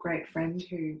a great friend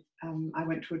who I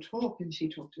went to a talk, and she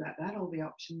talked about that, all the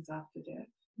options after death.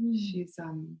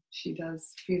 She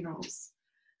does funerals,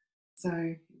 so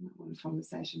you might want a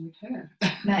conversation with her.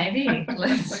 Maybe.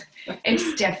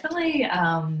 It's definitely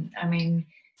I mean,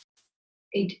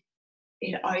 it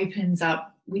opens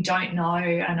up. We don't know.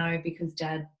 I know because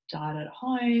Dad died at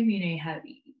home, you have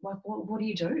what do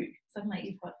you do? Suddenly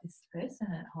you've got this person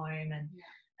at home,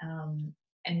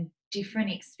 and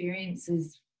different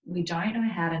experiences we don't know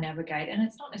how to navigate. And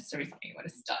it's not necessarily something you want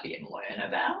to study and learn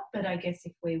about, but I guess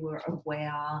if we were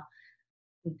aware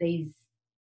that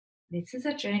this is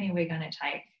a journey we're going to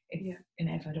take, it's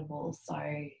inevitable. So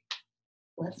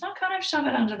let's not kind of shove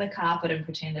it under the carpet and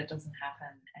pretend it doesn't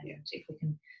happen. And if we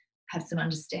can have some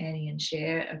understanding and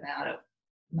share about it,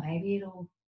 maybe it'll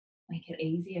make it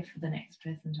easier for the next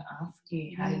person to ask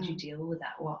you, how did you deal with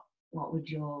that? What would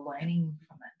your learning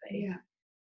from that be?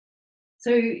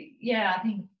 So, I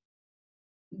think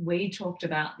we talked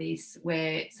about this,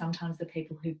 where sometimes the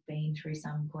people who've been through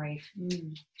some grief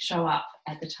show up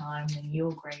at the time when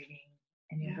you're grieving,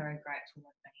 and you're very grateful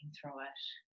of being through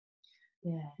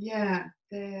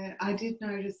it. I did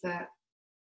notice that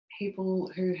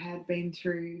people who had been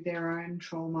through their own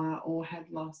trauma or had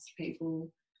lost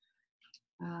people,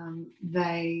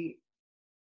 they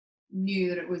knew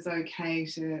that it was okay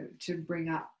to bring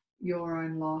up your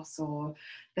own loss, or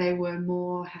they were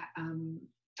more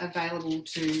available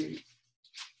to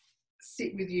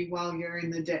sit with you while you're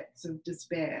in the depths of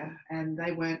despair, and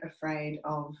they weren't afraid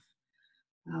of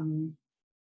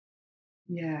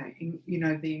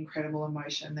the incredible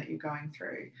emotion that you're going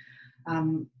through.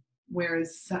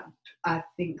 Whereas I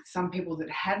think some people that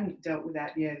hadn't dealt with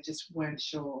that just weren't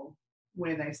sure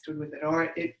where they stood with it,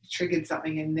 or it triggered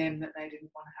something in them that they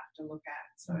didn't want to have to look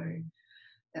at. So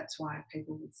that's why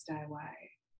people would stay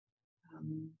away.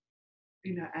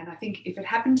 And I think if it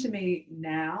happened to me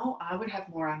now, I would have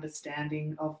more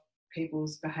understanding of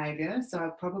people's behaviour, so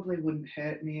it probably wouldn't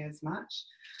hurt me as much.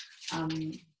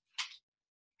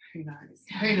 Who knows?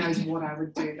 Who knows what I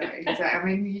would do though? So, I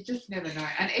mean, you just never know.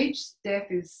 And each death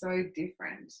is so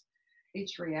different.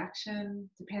 Each reaction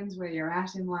depends where you're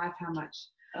at in life, how much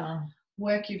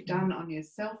work you've done on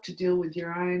yourself to deal with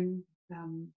your own,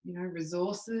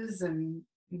 resources and,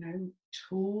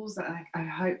 tools. I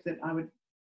hope that I would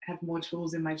have more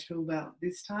tools in my tool belt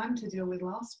this time to deal with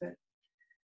loss, but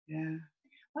yeah.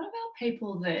 What about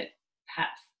people that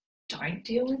perhaps don't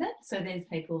deal with it? So there's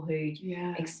people who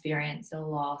experience a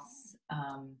loss.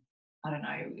 I don't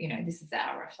know, this is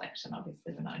our reflection,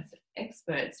 obviously we're not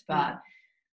experts, but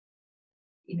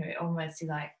almost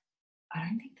like I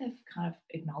don't think they've kind of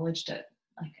acknowledged it.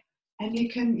 Like, and you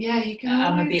can.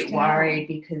 I'm a bit worried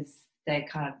because they're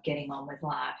kind of getting on with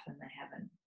life and they haven't.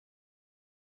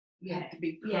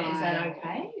 Is that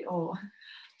okay? Or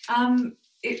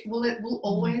it will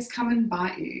always come and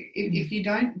bite you if you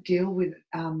don't deal with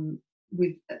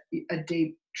a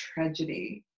deep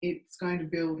tragedy. It's going to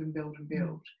build and build and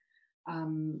build.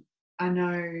 I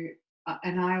know,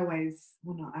 and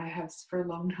I have for a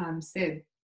long time said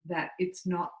that it's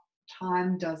not,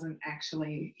 time doesn't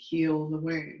actually heal the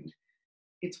wound.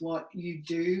 It's what you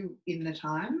do in the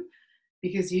time,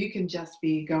 because you can just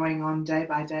be going on day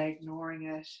by day, ignoring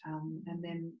it, and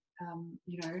then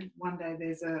one day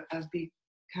there's a big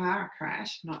car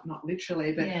crash, not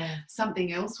literally, but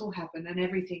something else will happen and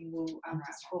everything will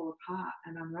just fall apart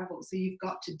and unravel. So you've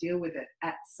got to deal with it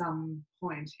at some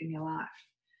point in your life.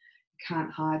 You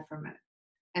can't hide from it.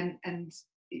 And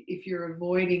if you're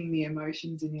avoiding the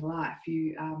emotions in your life,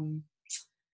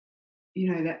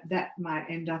 that might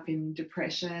end up in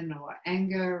depression or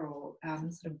anger or some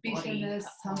sort of bitterness,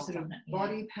 some sort of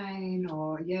body pain,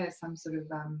 or some sort of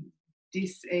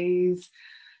dis-ease.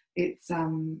 It's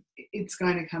going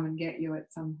to come and get you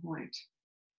at some point.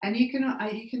 And you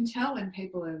can tell when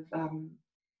people have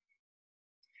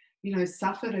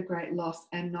suffered a great loss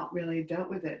and not really dealt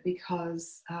with it,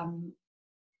 because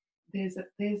there's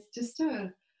just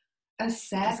a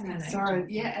sadness,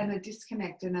 and a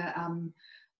disconnect and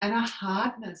a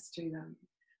hardness to them.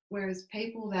 Whereas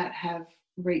people that have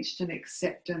reached an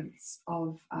acceptance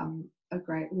of a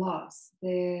great loss,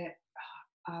 there's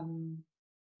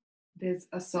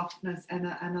a softness and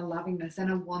a lovingness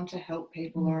and a want to help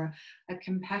people, or a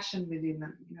compassion within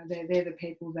them. They're the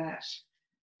people that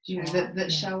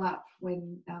show up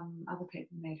when other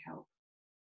people need help.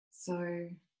 So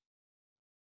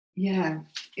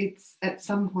it's at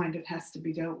some point it has to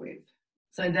be dealt with.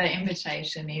 So the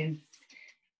invitation is,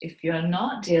 if you're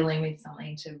not dealing with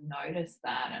something, to notice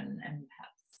that and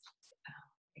perhaps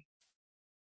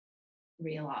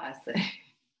realise that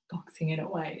boxing it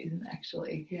away isn't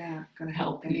actually going to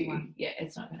help anyone. You.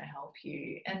 It's not going to help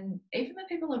you. And even the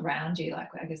people around you, like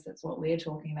I guess that's what we're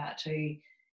talking about too.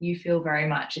 You feel very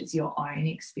much it's your own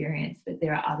experience, but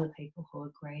there are other people who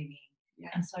are grieving.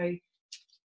 And so they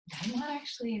might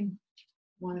actually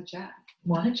want to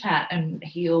chat and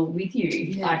heal with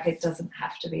you. Like, it doesn't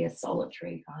have to be a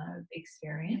solitary kind of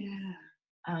experience.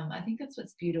 I think that's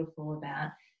what's beautiful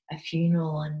about a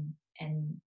funeral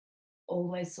and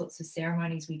all those sorts of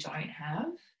ceremonies we don't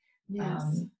have,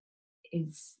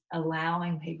 is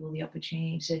allowing people the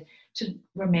opportunity to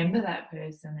remember that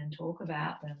person and talk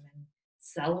about them and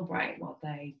celebrate what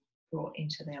they brought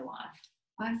into their life.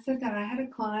 I said that. I had a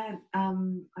client,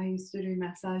 I used to do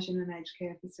massage in an aged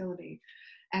care facility,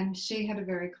 and she had a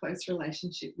very close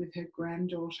relationship with her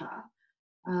granddaughter,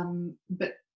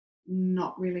 but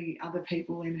not really other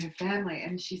people in her family.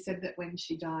 And she said that when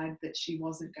she died that she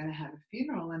wasn't going to have a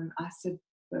funeral. And I said,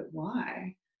 but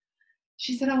why?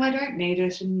 She said, I don't need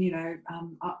it. And,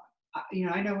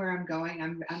 I know where I'm going.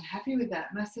 I'm happy with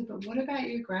that. And I said, but what about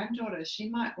your granddaughter? She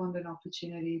might want an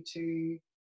opportunity to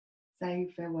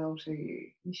say farewell to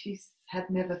you. And she had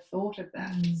never thought of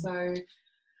that. So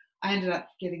I ended up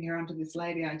getting her onto this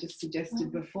lady I just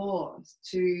suggested before,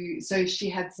 so she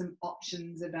had some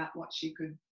options about what she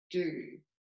could do.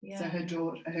 So her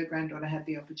granddaughter had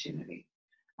the opportunity.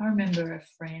 I remember a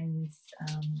friend's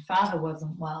father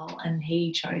wasn't well, and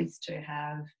he chose to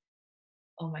have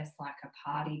almost like a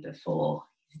party before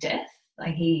his death.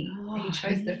 Like he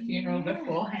chose the funeral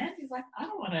beforehand. He's like, I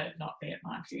don't want to not be at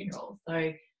my funeral, so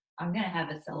I'm going to have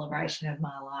a celebration of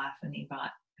my life and invite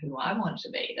who I want to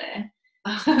be there.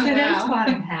 So that was quite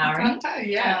empowering.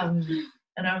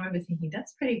 And I remember thinking,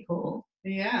 that's pretty cool.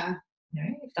 Yeah. You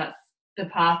know, if that's the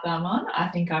path I'm on, I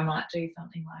think I might do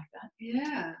something like that.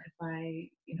 Yeah. If I,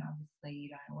 you know, obviously you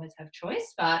don't always have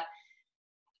choice, but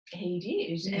he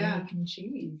did, and you can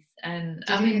choose. And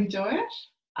did he enjoy it?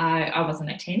 I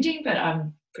wasn't attending, but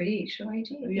I'm pretty sure he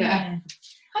did. Yeah.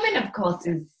 I mean, of course,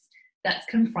 that's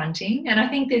confronting, and I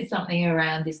think there's something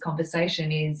around this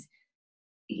conversation is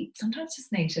you sometimes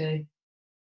just need to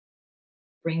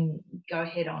go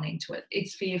head on into it.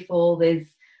 It's fearful.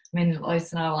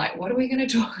 Lois and I are like, what are we going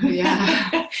to talk about?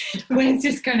 Yeah. Where's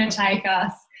this going to take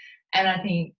us? And I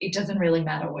think it doesn't really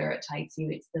matter where it takes you.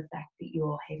 It's the fact that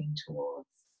you're heading towards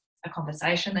a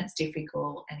conversation that's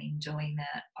difficult, and in doing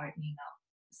that, opening up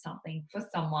something for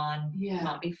someone.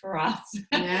 Might be for us.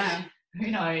 Who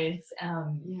knows?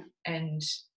 And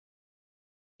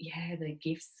the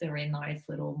gifts are in those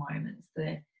little moments.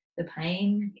 The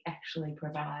pain actually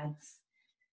provides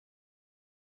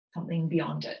something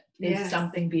beyond it. There's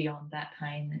something beyond that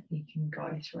pain that you can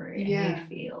go through and you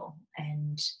feel.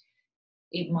 And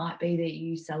it might be that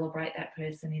you celebrate that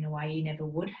person in a way you never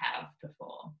would have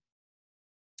before.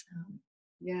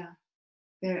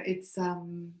 It's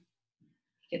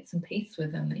get some peace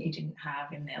with them that you didn't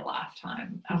have in their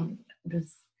lifetime.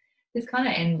 There's kind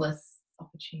of endless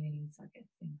opportunities, I guess,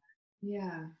 in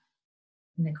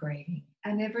the grieving.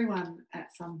 And everyone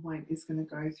at some point is going to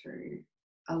go through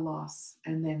a loss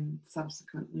and then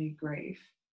subsequently grief.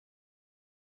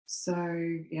 So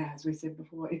as we said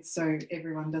before, it's so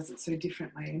everyone does it so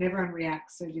differently and everyone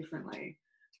reacts so differently.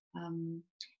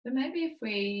 But maybe if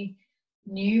we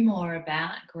knew more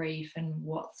about grief and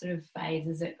what sort of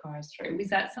phases it goes through, is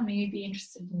that something you'd be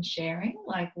interested in sharing?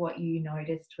 Like what you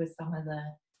noticed with some of the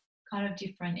kind of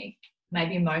different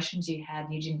maybe emotions you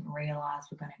had you didn't realise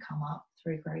were going to come up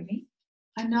through grieving?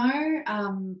 I know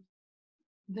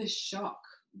the shock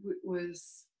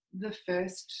was the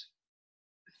first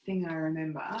thing I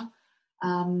remember.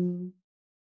 And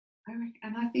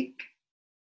I think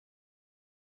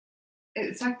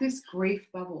it's like this grief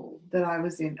bubble that I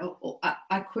was in.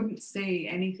 I couldn't see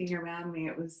anything around me.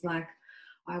 It was like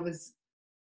I was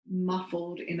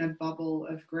muffled in a bubble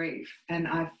of grief, and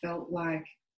I felt like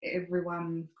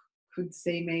everyone could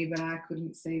see me, but I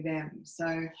couldn't see them.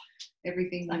 So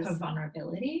everything was like a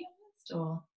vulnerability,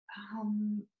 or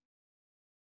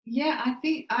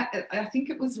I think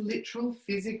it was literal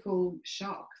physical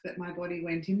shock that my body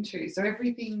went into. So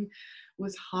everything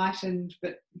was heightened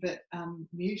but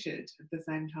muted at the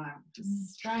same time. It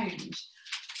was strange.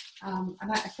 And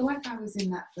I feel like I was in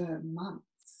that for months.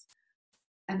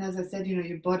 And as I said,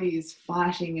 your body is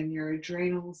fighting and your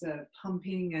adrenals are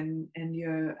pumping and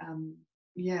your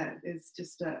there's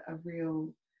just a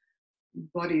real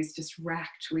body's just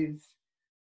racked with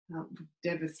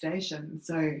devastation.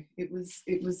 So it was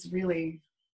really,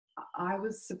 I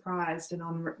was surprised, and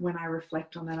when I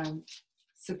reflect on that, I'm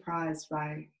surprised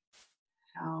by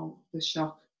how the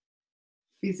shock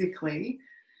physically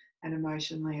and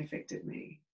emotionally affected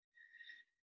me.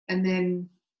 And then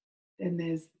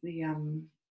there's the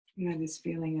this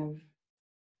feeling of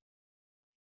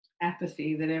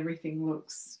apathy, that everything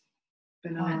looks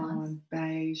banal and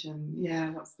beige,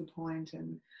 and what's the point?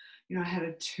 And I had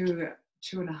a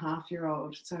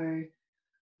 2.5-year-old, so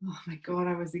oh my God,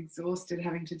 I was exhausted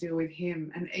having to deal with him.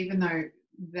 And even though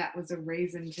that was a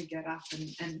reason to get up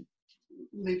and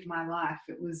live my life,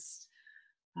 it was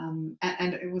and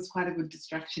it was quite a good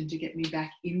distraction to get me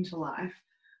back into life.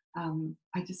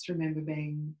 I just remember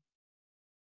being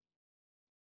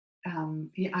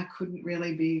I couldn't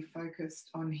really be focused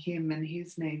on him and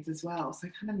his needs as well. So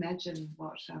I can't imagine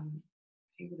what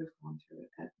he would have gone through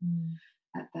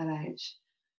at that age.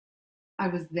 I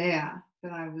was there,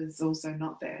 but I was also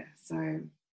not there. So,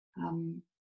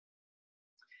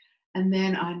 and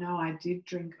then I know I did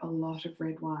drink a lot of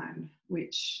red wine,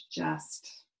 which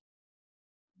just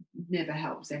never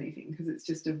helps anything, because it's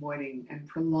just avoiding and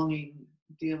prolonging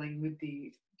dealing with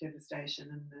the devastation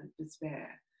and the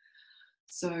despair.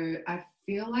 So I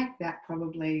feel like that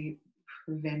probably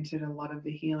prevented a lot of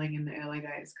the healing in the early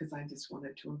days, because I just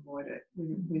wanted to avoid it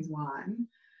with wine.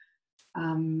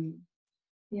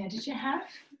 Did you have,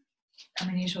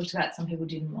 you talked about some people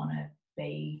didn't want to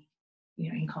be,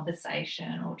 in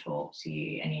conversation or talk to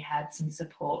you, and you had some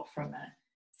support from a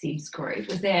SIDS group.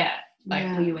 Was there,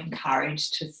 were you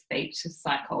encouraged to speak to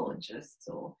psychologists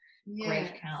or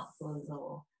grief counsellors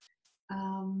or?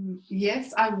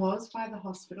 Yes, I was by the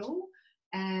hospital,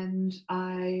 and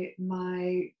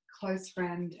my close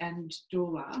friend and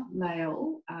doula,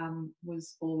 Lael,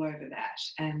 was all over that.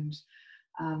 And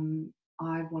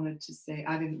I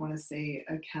didn't want to see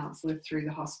a counsellor through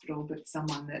the hospital, but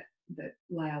someone that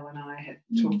Lael and I had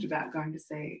talked about going to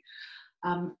see.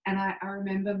 And I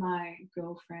remember my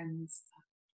girlfriends,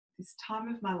 this time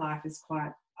of my life is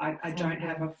quite, I don't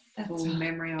have a full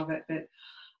memory of it, but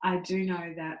I do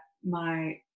know that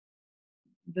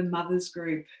the mothers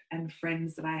group and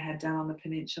friends that I had down on the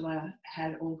peninsula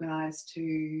had organised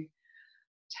to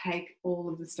take all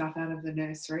of the stuff out of the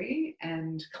nursery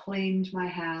and cleaned my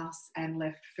house and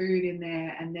left food in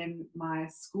there. And then my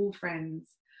school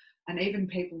friends and even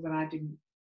people that I didn't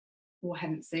or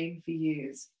hadn't seen for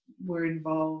years were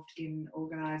involved in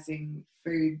organising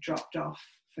food dropped off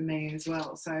for me as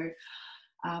well. So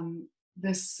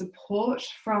the support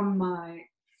from my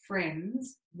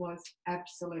friends was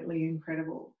absolutely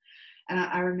incredible. And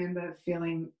I remember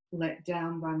feeling let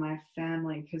down by my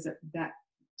family because that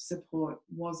support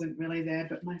wasn't really there,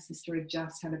 but my sister had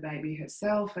just had a baby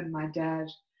herself, and my dad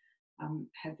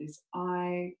had this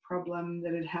eye problem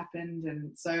that had happened,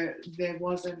 and so there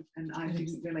wasn't, and I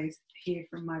didn't really hear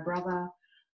from my brother,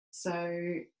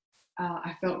 so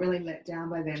I felt really let down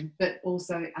by them. But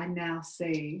also I now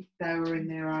see they were in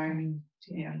their own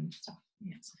stuff,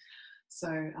 so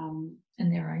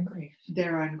and their own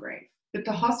grief. But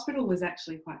the hospital was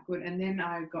actually quite good, and then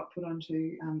I got put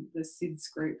onto the SIDS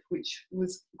group, which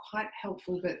was quite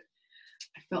helpful, but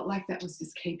I felt like that was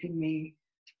just keeping me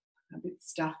a bit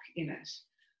stuck in it.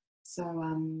 So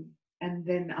and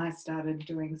then I started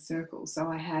doing circles. So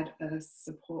I had a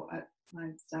support.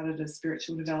 I started a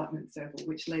spiritual development circle,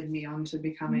 which led me on to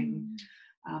becoming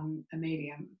a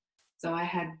medium. So I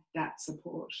had that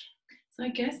support. So I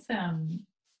guess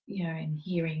in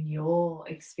hearing your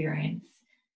experience,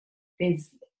 there's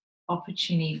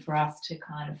opportunity for us to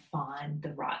kind of find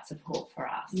the right support for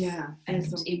us. Yeah. And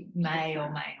it may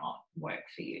or may not work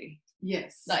for you.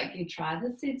 Yes. Like you tried the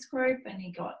SIDS group and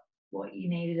you got what you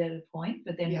needed at a point,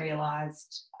 but then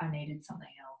realised I needed something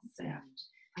else. Yeah. And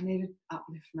I needed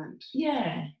upliftment.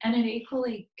 Yeah. And it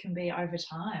equally can be over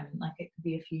time. Like it could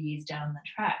be a few years down the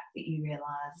track that you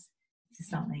realise this is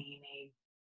something you need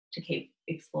to keep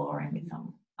exploring with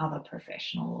some other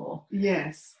professional, or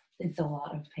yes, there's a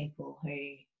lot of people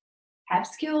who have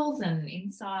skills and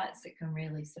insights that can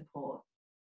really support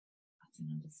us in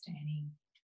understanding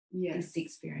this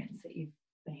experience that you've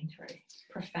been through.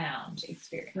 Profound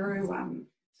experience.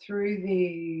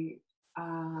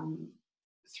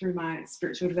 Through my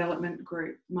spiritual development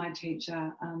group, my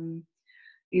teacher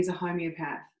is a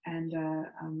homeopath, and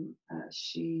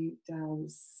she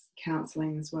does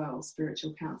counselling as well,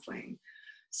 spiritual counselling.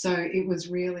 So it was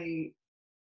really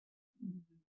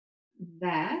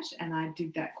that, and I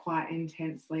did that quite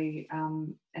intensely,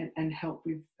 and helped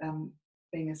with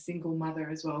being a single mother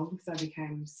as well, because I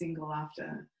became single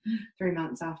after 3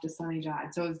 months after Sonny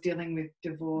died. So I was dealing with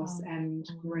divorce and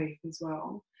grief as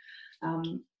well,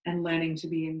 and learning to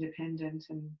be independent.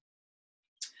 And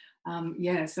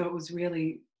so it was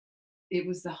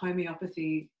the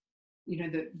homeopathy,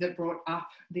 that brought up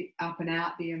and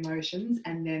out the emotions,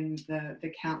 and then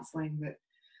the counselling that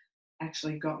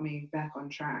actually got me back on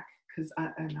track. Because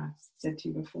I said to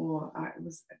you before, I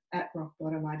was at rock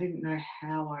bottom. I didn't know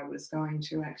how I was going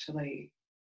to actually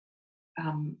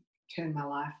turn my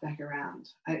life back around.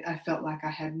 I felt like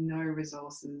I had no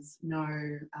resources,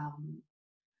 no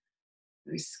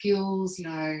skills,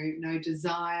 no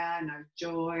desire, no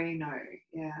joy, no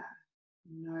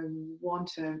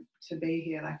want to be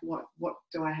here. Like what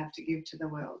do I have to give to the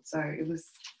world? So it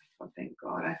was, thank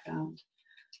God I found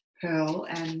Pearl,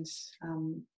 and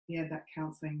that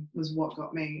counselling was what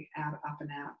got me up and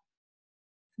out.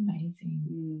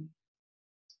 Amazing.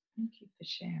 Thank you for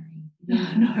sharing.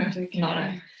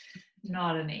 Okay.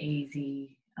 Not an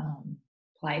easy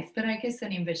place, but I guess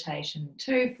an invitation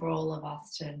too for all of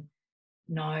us to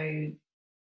know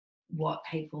what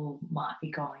people might be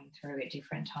going through at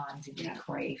different times in their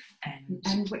grief, and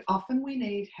often we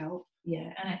need help.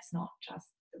 Yeah, and it's not just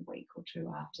a week or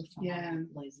two after someone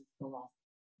loses the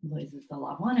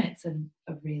loved one. It's a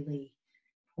really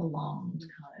prolonged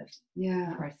kind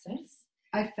of process.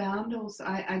 I found also,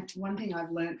 one thing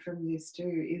I've learned from this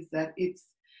too is that it's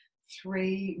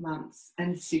 3 months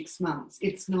and 6 months.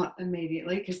 It's not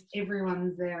immediately, because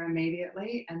everyone's there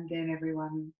immediately, and then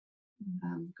everyone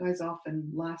goes off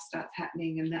and life starts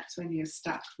happening, and that's when you're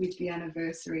stuck with the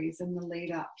anniversaries and the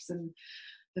lead ups and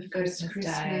the first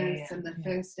Christmas and the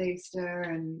first Easter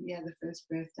and the first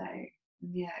birthday.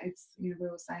 And it's, we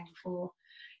were saying before,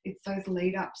 it's those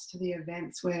lead ups to the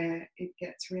events where it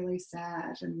gets really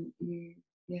sad, and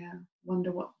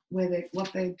wonder what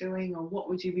they're doing, or what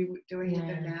would you be doing with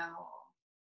them now.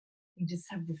 You just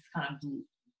have this kind of,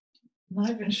 not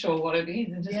even sure what it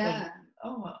is, and just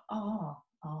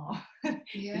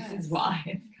this is why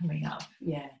it's coming up.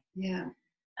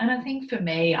 And I think for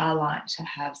me, I like to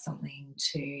have something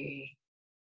to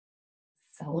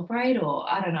celebrate, or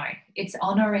I don't know, it's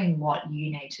honouring what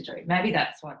you need to do. Maybe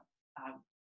that's what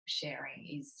sharing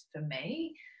is for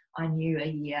me. I knew on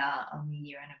the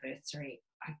year anniversary,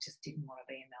 I just didn't want to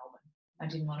be in Melbourne. I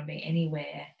didn't want to be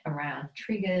anywhere around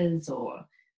triggers, or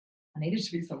I needed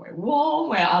to be somewhere warm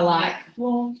where I like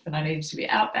warmth, and I needed to be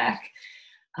outback,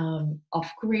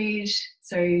 off grid.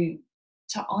 So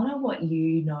to honour what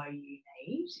you know you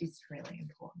need is really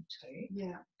important too.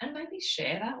 Yeah. And maybe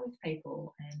share that with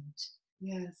people, and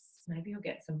yes, maybe you'll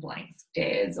get some blank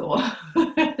stares, or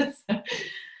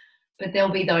but there'll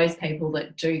be those people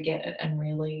that do get it, and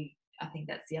really, I think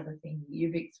that's the other thing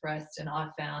you've expressed, and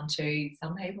I've found too,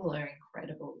 some people are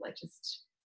incredible. It's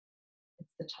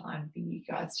the time for you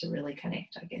guys to really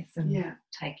connect, I guess, and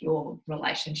take your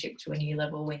relationship to a new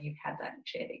level when you've had that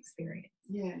shared experience.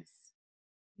 Yes.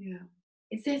 Yeah.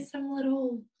 Is there some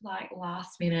little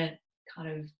last minute kind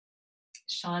of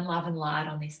shine love and light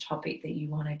on this topic that you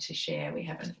wanted to share we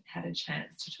haven't had a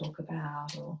chance to talk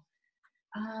about? Or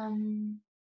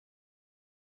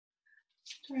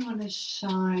do I want to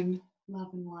shine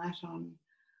love and light on?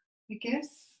 I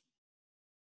guess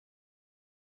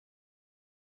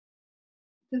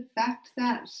the fact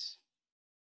that,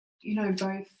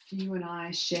 both you and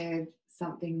I shared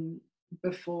something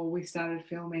before we started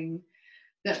filming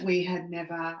that we had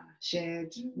never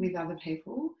shared with other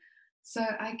people. So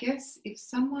I guess if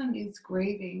someone is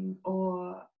grieving,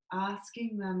 or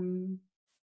asking them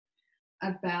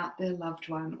about their loved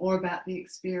one or about the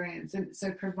experience, and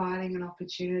so providing an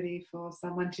opportunity for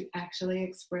someone to actually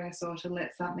express or to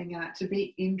let something out, to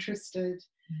be interested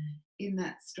in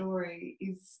that story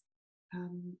is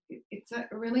it's a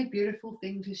really beautiful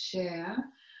thing to share,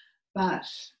 but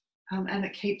and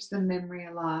it keeps the memory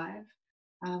alive.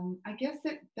 I guess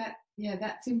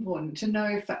that's important to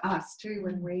know for us too,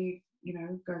 when we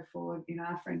go forward in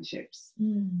our friendships.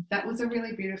 That was a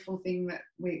really beautiful thing that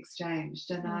we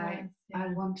exchanged, and I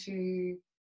want to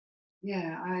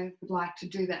I would like to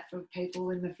do that for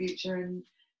people in the future,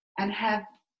 and have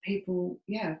people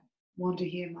want to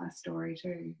hear my story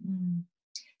too.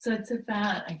 So it's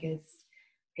about, I guess,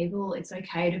 people, it's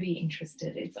okay to be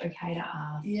interested, it's okay to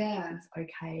ask, it's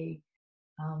okay,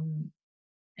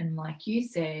 and like you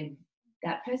said,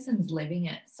 that person's living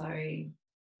it, so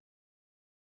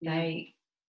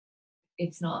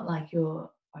it's not like you're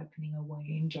opening a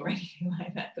wound or anything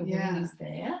like that. The wound is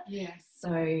there. Yes.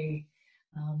 So and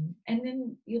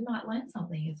then you might learn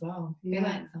something as well. We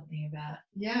learn something about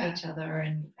each other,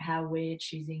 and how we're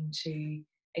choosing to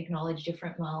acknowledge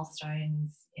different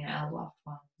milestones in our loved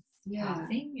ones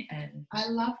passing. And I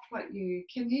loved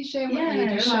can you share what you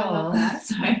do? Sure. I love that.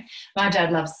 So my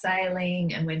dad loves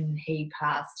sailing, and when he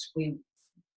passed, we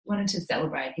wanted to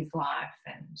celebrate his life,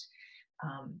 and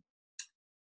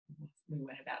we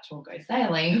weren't about to all go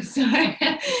sailing, so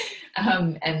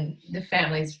and the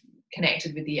family's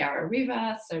connected with the Yarra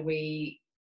River, so we,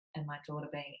 and my daughter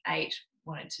being 8,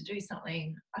 wanted to do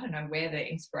something. I don't know where the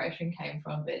inspiration came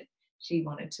from, but she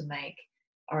wanted to make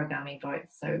origami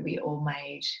boats, so we all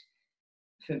made,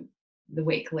 for the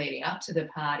week leading up to the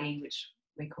party, which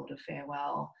we called a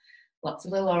farewell, lots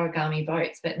of little origami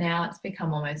boats. But now it's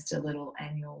become almost a little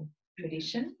annual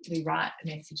tradition. We write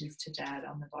messages to Dad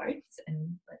on the boats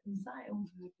and let them sail.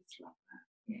 I just love that.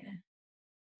 Yeah.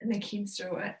 And the kids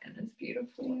do it, and it's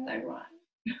beautiful what they write.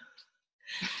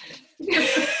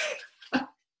 How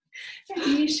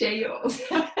do you share yours?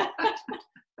 Tell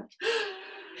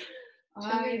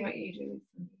me what you do.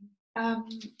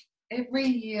 Every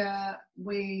year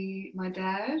my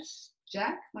dad,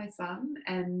 Jack, my son,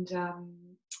 and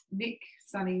Nick,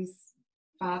 Sonny's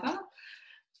father,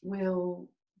 will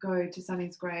go to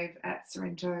Sonny's grave at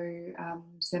Sorrento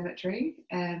Cemetery,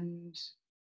 and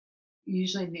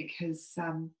usually Nick has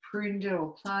pruned it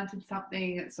or planted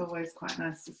something. It's always quite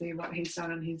nice to see what he's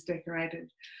done, and he's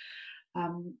decorated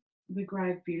the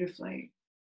grave beautifully.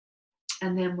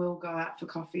 And then we'll go out for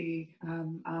coffee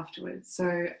afterwards.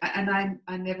 So, and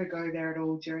I never go there at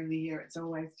all during the year. It's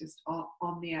always just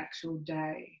on the actual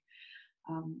day.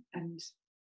 And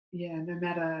no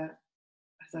matter,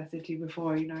 as I said to you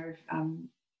before,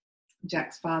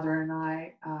 Jack's father and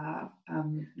I are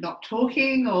not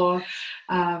talking, or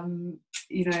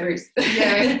truce.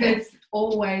 there's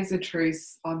always a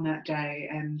truce on that day,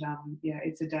 and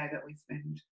it's a day that we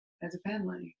spend as a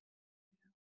family.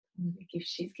 The gift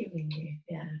she's giving you,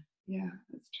 Yeah,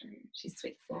 that's true. She's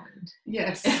Switzerland.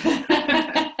 Yes.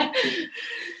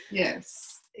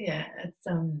 Yes. Yeah, it's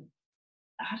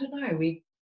I don't know, we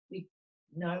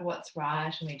know what's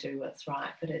right and we do what's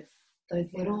right, but it's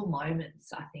those little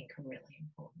moments I think are really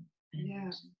important,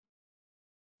 and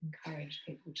encourage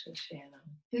people to share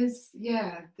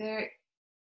them. There,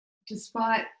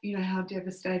 despite how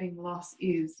devastating loss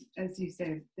is, as you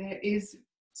said, there is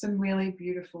some really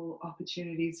beautiful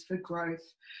opportunities for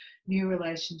growth, new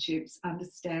relationships,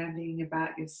 understanding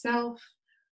about yourself.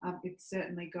 It's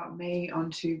certainly got me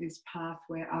onto this path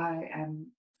where I am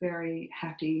very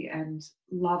happy and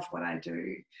love what I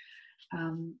do.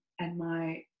 And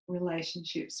my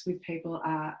relationships with people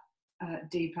are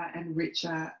deeper and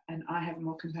richer, and I have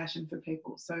more compassion for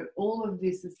people. So all of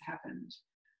this has happened.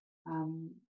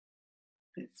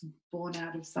 It's born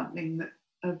out of something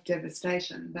of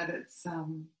devastation, but it's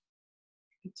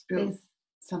built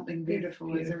something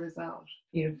beautiful as a result.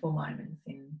 Beautiful moments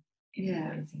in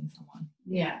losing someone.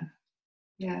 Yeah,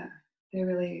 there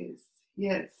really is.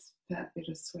 Yeah, it's that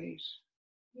bittersweet.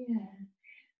 Yeah.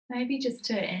 Maybe just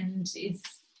to end, is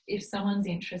if someone's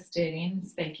interested in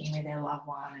speaking with their loved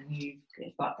one and you've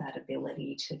got that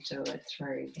ability to do it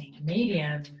through being a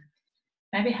medium,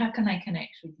 maybe how can they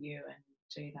connect with you and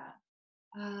do that?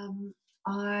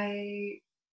 I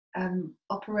am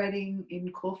operating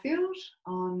in Caulfield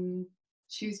on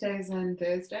Tuesdays and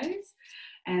Thursdays,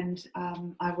 and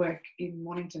I work in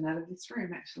Mornington out of this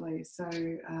room actually, so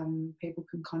people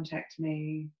can contact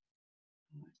me.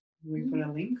 We put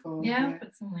a link, or I'll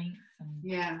put some links.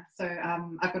 So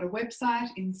I've got a website,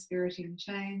 Inspiriting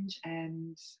Change,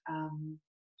 and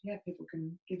people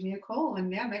can give me a call and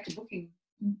make a booking.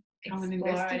 Come and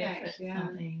investigate. If it's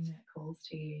something that calls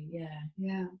to you.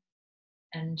 Yeah.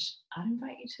 And I'd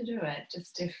invite you to do it.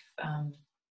 Just if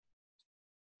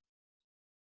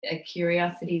a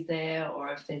curiosity's there, or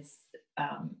if there's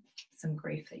some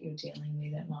grief that you're dealing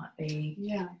with, it might be.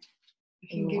 Yeah. I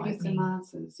can give you some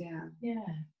answers. Yeah.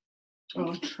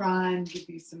 Or try and give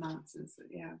you some answers.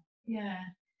 Yeah.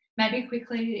 Maybe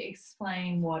quickly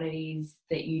explain what it is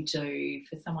that you do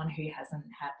for someone who hasn't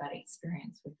had that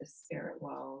experience with the spirit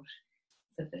world,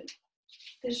 so that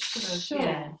there's sort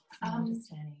of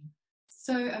understanding.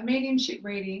 So a mediumship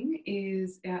reading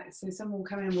is, so someone will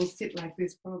come in and will sit like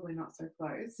this, probably not so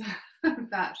close,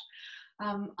 but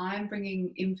I'm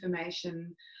bringing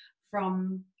information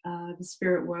from the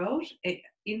spirit world.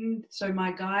 So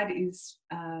my guide is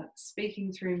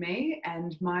speaking through me,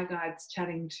 and my guide's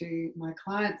chatting to my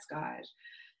client's guide,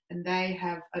 and they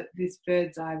have this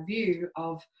bird's eye view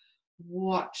of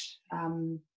what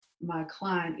my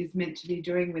client is meant to be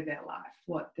doing with their life,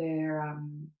 what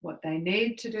they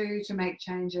need to do to make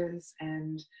changes,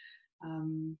 and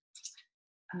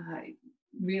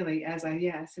really, as I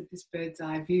said, this bird's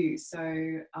eye view.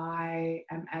 So I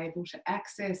am able to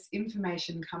access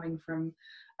information coming from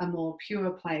a more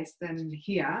pure place than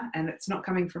here, and it's not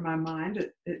coming from my mind,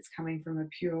 it's coming from a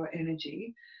pure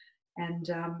energy. And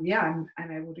I'm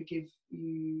able to give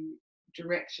you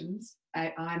directions.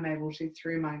 I'm able to,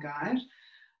 through my guide,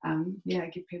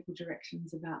 give people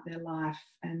directions about their life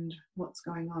and what's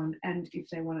going on, and if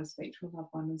they want to speak to a loved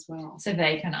one as well. So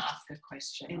they can ask a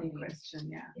question. Any question,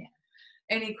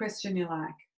 any question you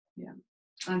like.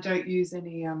 I don't use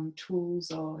any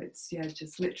tools, or it's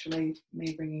just literally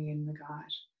me bringing in the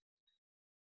guide.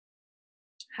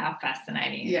 How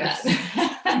fascinating is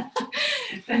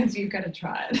that? You've got to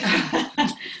try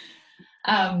it.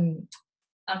 I'm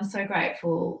so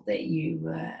grateful that you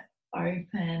were open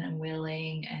and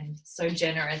willing and so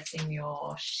generous in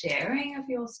your sharing of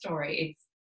your story. It's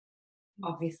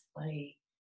obviously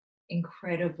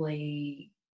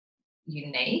incredibly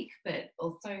unique, but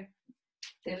also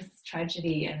there's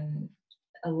tragedy and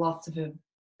a loss of a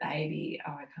baby.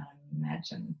 I can't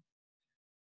imagine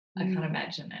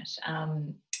it.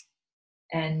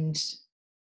 And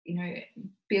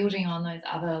building on those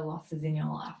other losses in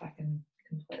your life, I can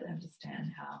completely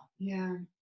understand how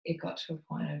it got to a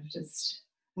point of just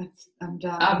I'm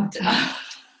done.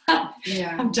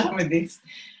 I'm done with this.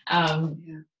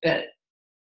 But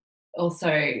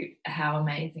also how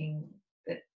amazing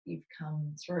that you've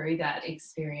come through that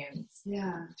experience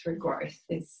through growth.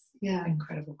 There's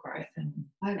incredible growth and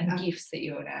gifts that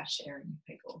you're now sharing with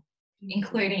people,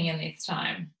 including in this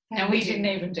time. And we didn't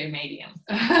even do mediums.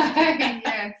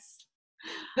 Yes.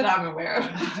 That I'm aware of.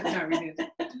 No, we didn't.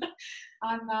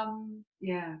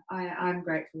 I'm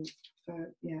grateful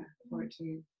for it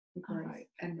to grow.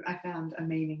 And I found a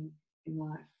meaning in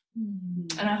life.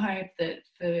 And I hope that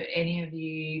for any of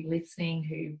you listening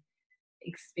who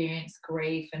experience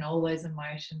grief and all those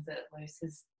emotions that Luce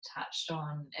has touched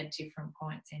on at different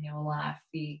points in your life,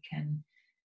 you can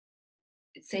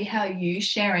see how you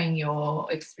sharing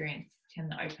your experience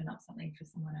can open up something for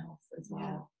someone else as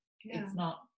well. Yeah. It's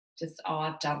not just, oh,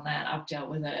 I've done that, I've dealt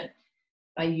with it.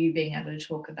 By you being able to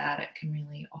talk about it can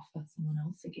really offer someone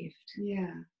else a gift.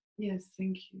 Yeah. Yes,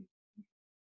 thank you.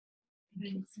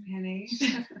 Thanks, Penny.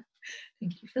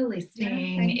 Thank you for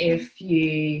listening. Yeah, if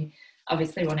you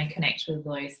obviously want to connect with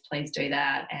Luce, please do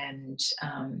that, and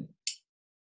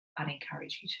I'd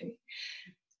encourage you to.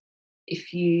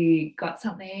 If you got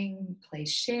something,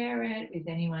 please share it with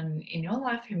anyone in your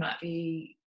life who might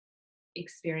be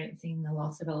experiencing the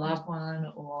loss of a loved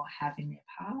one or have in their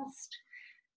past.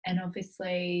 And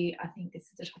obviously, I think this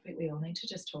is a topic we all need to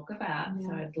just talk about. Yeah.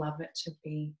 So I'd love it to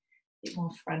be a bit more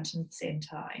front and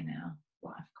centre in our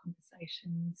life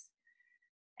conversations.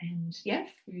 And yeah,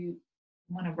 if you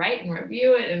want to rate and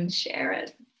review it and share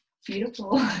it,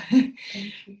 beautiful. Thank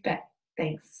you. But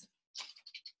thanks.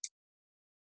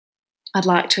 I'd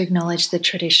like to acknowledge the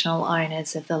traditional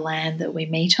owners of the land that we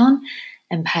meet on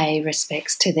and pay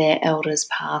respects to their elders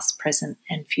past, present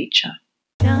and future.